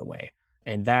along the way.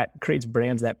 And that creates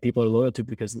brands that people are loyal to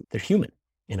because they're human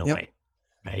in a way,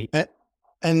 right?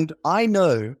 And I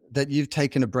know that you've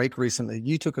taken a break recently.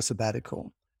 You took a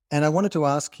sabbatical. And I wanted to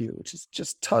ask you, which is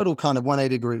just total kind of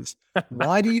 180 degrees.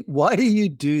 Why do you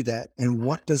do that? And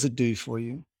what does it do for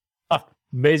you?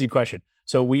 Amazing question.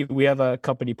 So we have a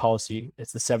company policy.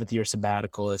 It's the 7th year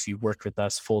sabbatical. If you worked with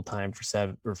us full time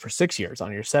for 6 years,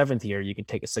 on your 7th year, you can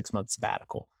take a 6-month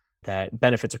sabbatical. That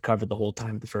benefits are covered the whole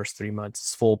time. The first 3 months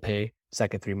is full pay.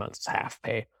 Second 3 months is half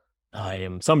pay.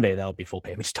 Someday that'll be full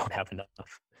pay. We just don't have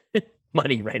enough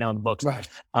money right now in the books. Right.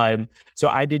 So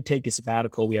I did take a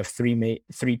sabbatical. We have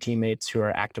three teammates who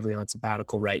are actively on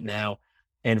sabbatical right now.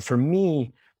 And for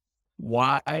me,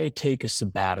 why I take a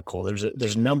sabbatical, there's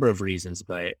a number of reasons,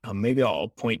 but maybe I'll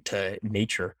point to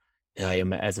nature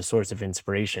as a source of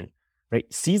inspiration, right?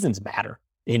 Seasons matter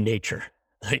in nature.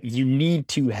 You need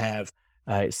to have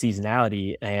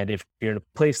seasonality. And if you're in a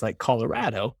place like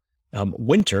Colorado,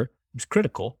 winter is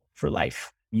critical for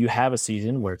life. You have a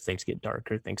season where things get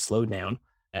darker, things slow down,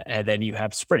 and then you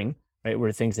have spring, right,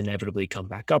 where things inevitably come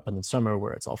back up, and then summer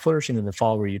where it's all flourishing, and the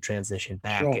fall where you transition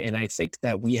back. Sure. And I think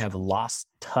that we have lost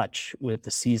touch with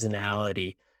the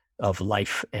seasonality of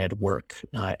life and work,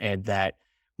 and that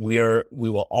we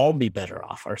will all be better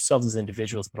off, ourselves as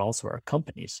individuals, but also our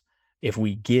companies, if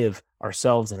we give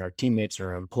ourselves and our teammates and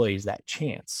our employees that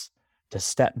chance to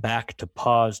step back, to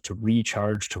pause, to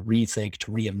recharge, to rethink,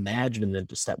 to reimagine, and then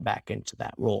to step back into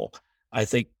that role. I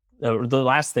think the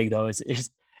last thing, though, is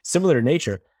similar to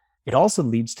nature. It also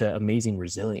leads to amazing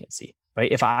resiliency, right?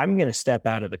 If I'm going to step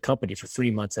out of the company for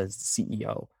 3 months as the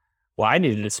CEO, well, I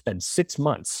needed to spend 6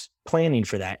 months planning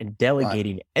for that and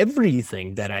delegating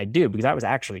everything that I do, because I was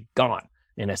actually gone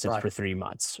in essence for 3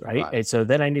 months, right? And so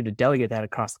then I need to delegate that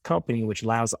across the company, which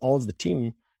allows all of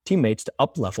the teammates to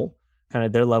up level kind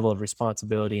of their level of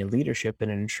responsibility and leadership, and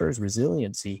it ensures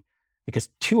resiliency, because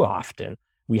too often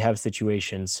we have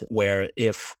situations where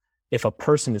if a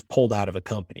person is pulled out of a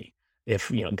company, if,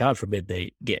 God forbid,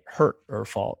 they get hurt or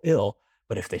fall ill,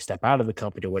 but if they step out of the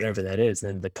company or whatever that is,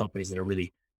 then the company's in a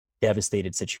really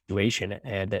devastated situation.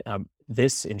 And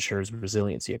this ensures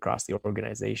resiliency across the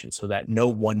organization so that no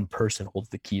one person holds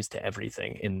the keys to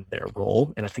everything in their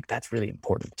role. And I think that's really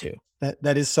important too.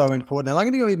 That is so important. And I'm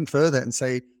going to go even further and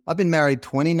say, I've been married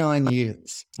 29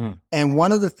 years. And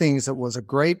one of the things that was a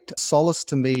great solace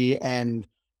to me and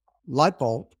light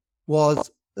bulb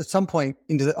was at some point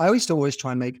I used to always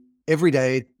try and make every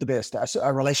day the best.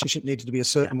 Our relationship needed to be a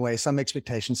certain way, some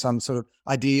expectation, some sort of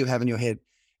idea you have in your head.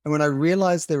 And when I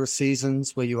realized there are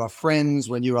seasons where you are friends,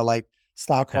 when you are like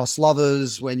star-crossed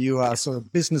lovers, when you are sort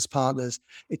of business partners,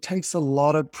 it takes a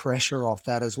lot of pressure off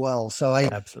that as well. So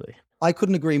I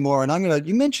couldn't agree more. And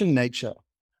you mentioned nature.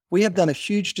 We have done a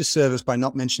huge disservice by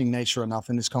not mentioning nature enough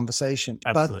in this conversation.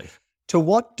 Absolutely. But to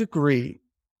what degree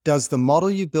does the model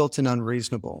you built in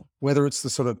Unreasonable, whether it's the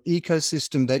sort of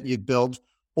ecosystem that you built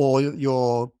or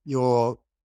your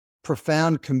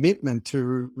profound commitment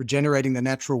to regenerating the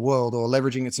natural world or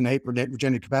leveraging its innate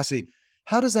regenerative capacity,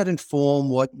 how does that inform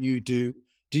what you do?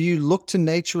 Do you look to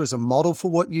nature as a model for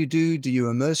what you do? Do you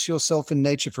immerse yourself in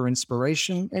nature for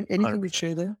inspiration? And anything we'd 100%.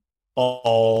 share there?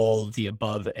 All the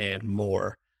above and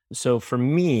more. So for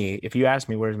me, if you ask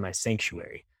me, where's my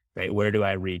sanctuary, right? Where do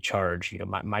I recharge?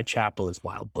 My chapel is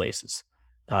wild places.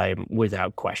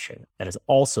 Without question. That is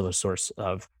also a source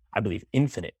of, I believe,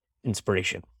 infinite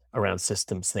inspiration around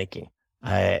systems thinking.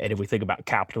 And if we think about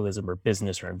capitalism or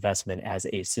business or investment as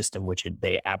a system, which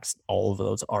all of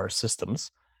those are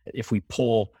systems, if we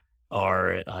pull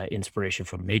our inspiration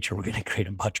from nature, we're going to create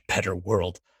a much better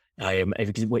world.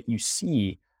 Because what you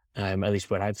see, at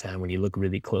least what I've found, when you look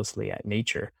really closely at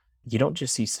nature, you don't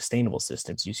just see sustainable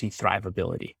systems, you see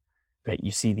thrivability, right?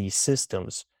 You see these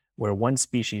systems where one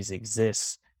species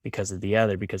exists because of the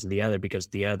other, because of the other, because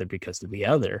of the other, because of the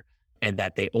other, and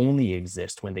that they only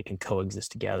exist when they can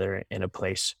coexist together in a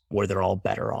place where they're all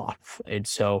better off. And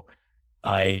so,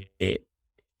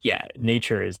 yeah,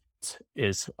 nature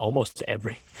is almost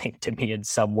everything to me in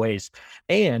some ways,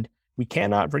 and we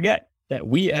cannot forget that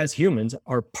we as humans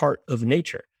are part of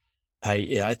nature.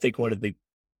 I think one of the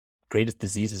greatest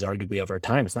diseases, arguably, of our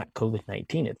time is not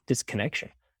COVID-19, it's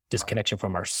disconnection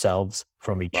from ourselves,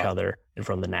 from each other, and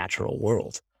from the natural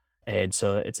world. And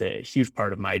so it's a huge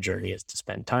part of my journey is to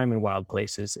spend time in wild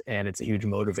places. And it's a huge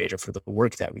motivator for the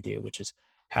work that we do, which is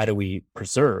how do we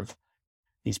preserve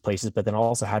these places, but then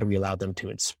also how do we allow them to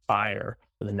inspire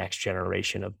the next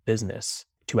generation of business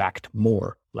to act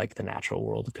more like the natural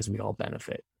world, because we all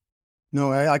benefit.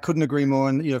 No, I couldn't agree more.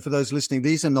 And for those listening,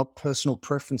 these are not personal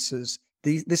preferences.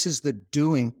 This is the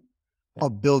doing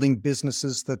of building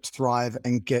businesses that thrive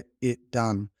and get it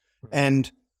done.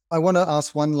 And I want to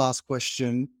ask one last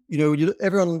question.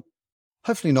 Everyone,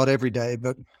 hopefully not every day,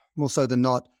 but more so than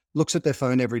not, looks at their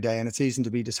phone every day, and it's easy to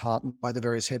be disheartened by the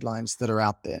various headlines that are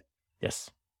out there.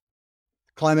 Yes.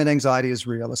 Climate anxiety is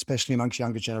real, especially amongst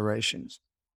younger generations.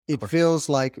 It feels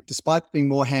like, despite being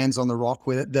more hands on the rock,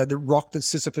 where the rock that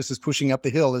Sisyphus is pushing up the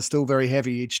hill is still very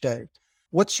heavy each day.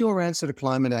 What's your answer to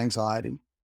climate anxiety?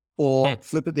 Or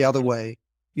flip it the other way,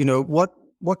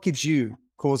 what gives you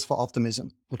cause for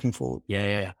optimism looking forward?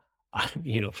 Yeah.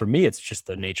 For me, it's just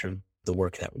the nature of the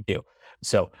work that we do.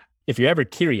 So if you're ever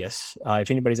curious,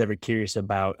 if anybody's ever curious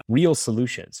about real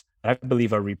solutions, I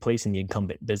believe are replacing the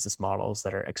incumbent business models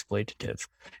that are exploitative.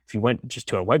 If you went just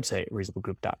to our website,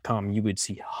 reasonablegroup.com, you would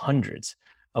see hundreds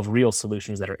of real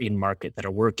solutions that are in market that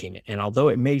are working. And although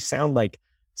it may sound like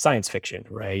science fiction,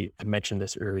 right? I mentioned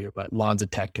this earlier, but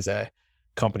LanzaTech is a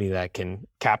company that can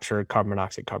capture carbon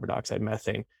monoxide, carbon dioxide,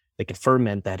 methane. They can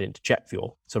ferment that into jet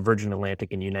fuel. So Virgin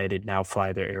Atlantic and United now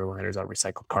fly their airliners on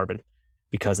recycled carbon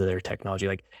because of their technology.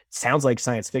 Like, sounds like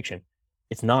science fiction.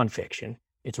 It's nonfiction.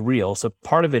 It's real. So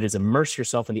part of it is immerse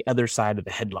yourself in the other side of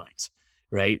the headlines,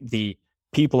 right? The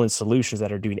people and solutions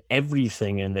that are doing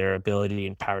everything in their ability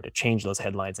and power to change those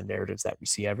headlines and narratives that we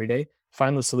see every day.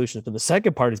 Find those solutions. But the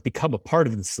second part is become a part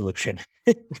of the solution,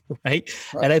 right?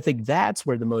 And I think that's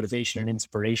where the motivation and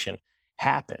inspiration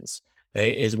happens,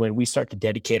 right? Is when we start to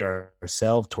dedicate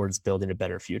ourselves towards building a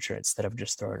better future instead of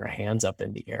just throwing our hands up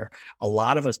in the air. A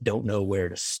lot of us don't know where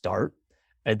to start.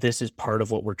 And this is part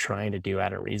of what we're trying to do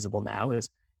at Unreasonable now is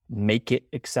make it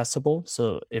accessible.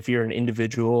 So if you're an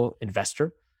individual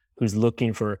investor who's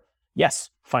looking for, yes,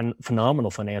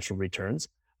 phenomenal financial returns,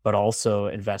 but also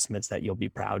investments that you'll be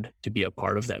proud to be a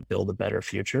part of that build a better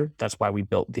future. That's why we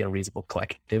built the Unreasonable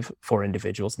Collective for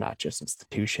individuals, not just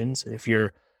institutions. If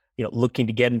you're looking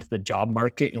to get into the job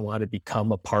market and want to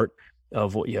become a part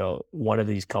of one of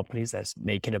these companies that's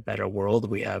making a better world,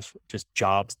 we have just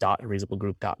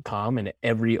jobs.unreasonablegroup.com, and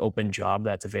every open job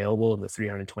that's available in the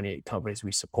 328 companies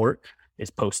we support is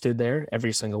posted there,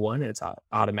 every single one, and it's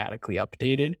automatically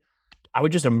updated. I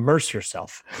would just immerse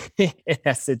yourself in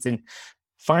essence and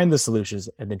find the solutions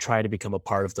and then try to become a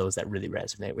part of those that really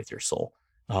resonate with your soul.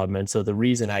 And so the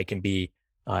reason I can be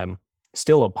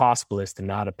still a possibilist and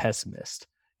not a pessimist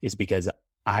is because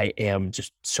I am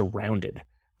just surrounded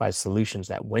by solutions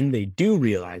that when they do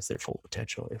realize their full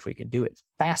potential, if we can do it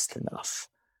fast enough,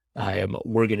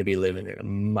 we're going to be living in a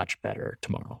much better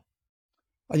tomorrow.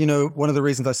 One of the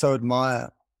reasons I so admire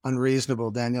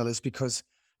Unreasonable, Daniel, is because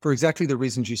for exactly the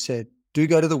reasons you said, do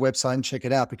go to the website and check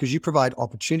it out, because you provide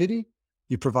opportunity,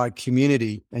 you provide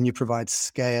community, and you provide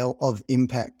scale of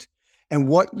impact. And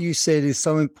what you said is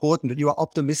so important, that you are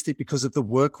optimistic because of the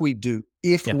work we do.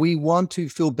 If we want to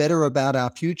feel better about our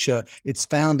future, it's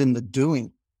found in the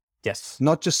doing. Yes.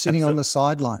 Not just sitting on the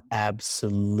sideline.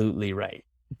 Absolutely right.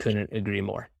 Couldn't agree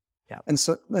more. Yeah. And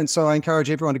so I encourage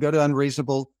everyone to go to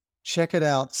Unreasonable, check it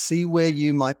out, see where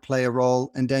you might play a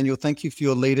role. And Daniel, thank you for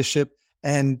your leadership,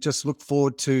 and just look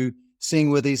forward to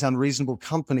seeing where these unreasonable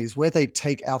companies, where they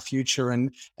take our future,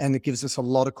 and it gives us a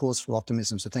lot of cause for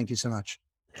optimism. So thank you so much.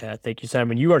 Yeah, thank you,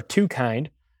 Simon. You are too kind.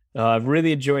 I've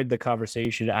really enjoyed the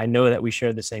conversation. I know that we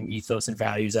share the same ethos and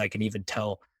values. I can even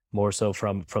tell more so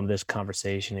from this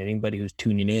conversation. And anybody who's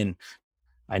tuning in,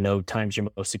 I know time's your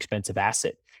most expensive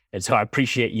asset. And so I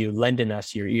appreciate you lending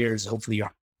us your ears, hopefully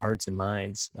your hearts and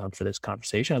minds, for this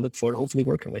conversation. I look forward to hopefully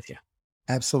working with you.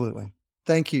 Absolutely.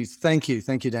 Thank you. Thank you.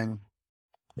 Thank you, Daniel.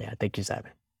 Yeah, thank you,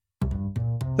 Simon.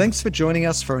 Thanks for joining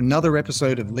us for another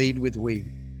episode of Lead with We.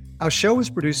 Our show is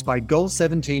produced by Goal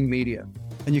 17 Media,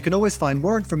 and you can always find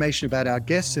more information about our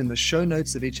guests in the show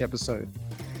notes of each episode.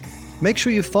 Make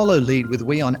sure you follow Lead with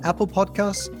We on Apple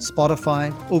Podcasts,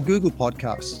 Spotify, or Google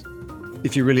Podcasts.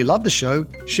 If you really love the show,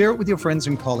 share it with your friends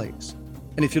and colleagues.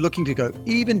 And if you're looking to go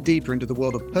even deeper into the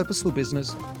world of purposeful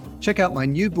business, check out my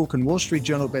new book and Wall Street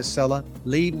Journal bestseller,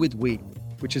 Lead with We,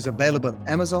 which is available at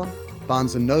Amazon,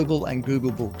 Barnes & Noble, and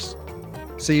Google Books.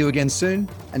 See you again soon,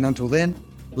 and until then,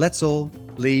 let's all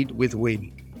lead with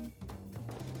we.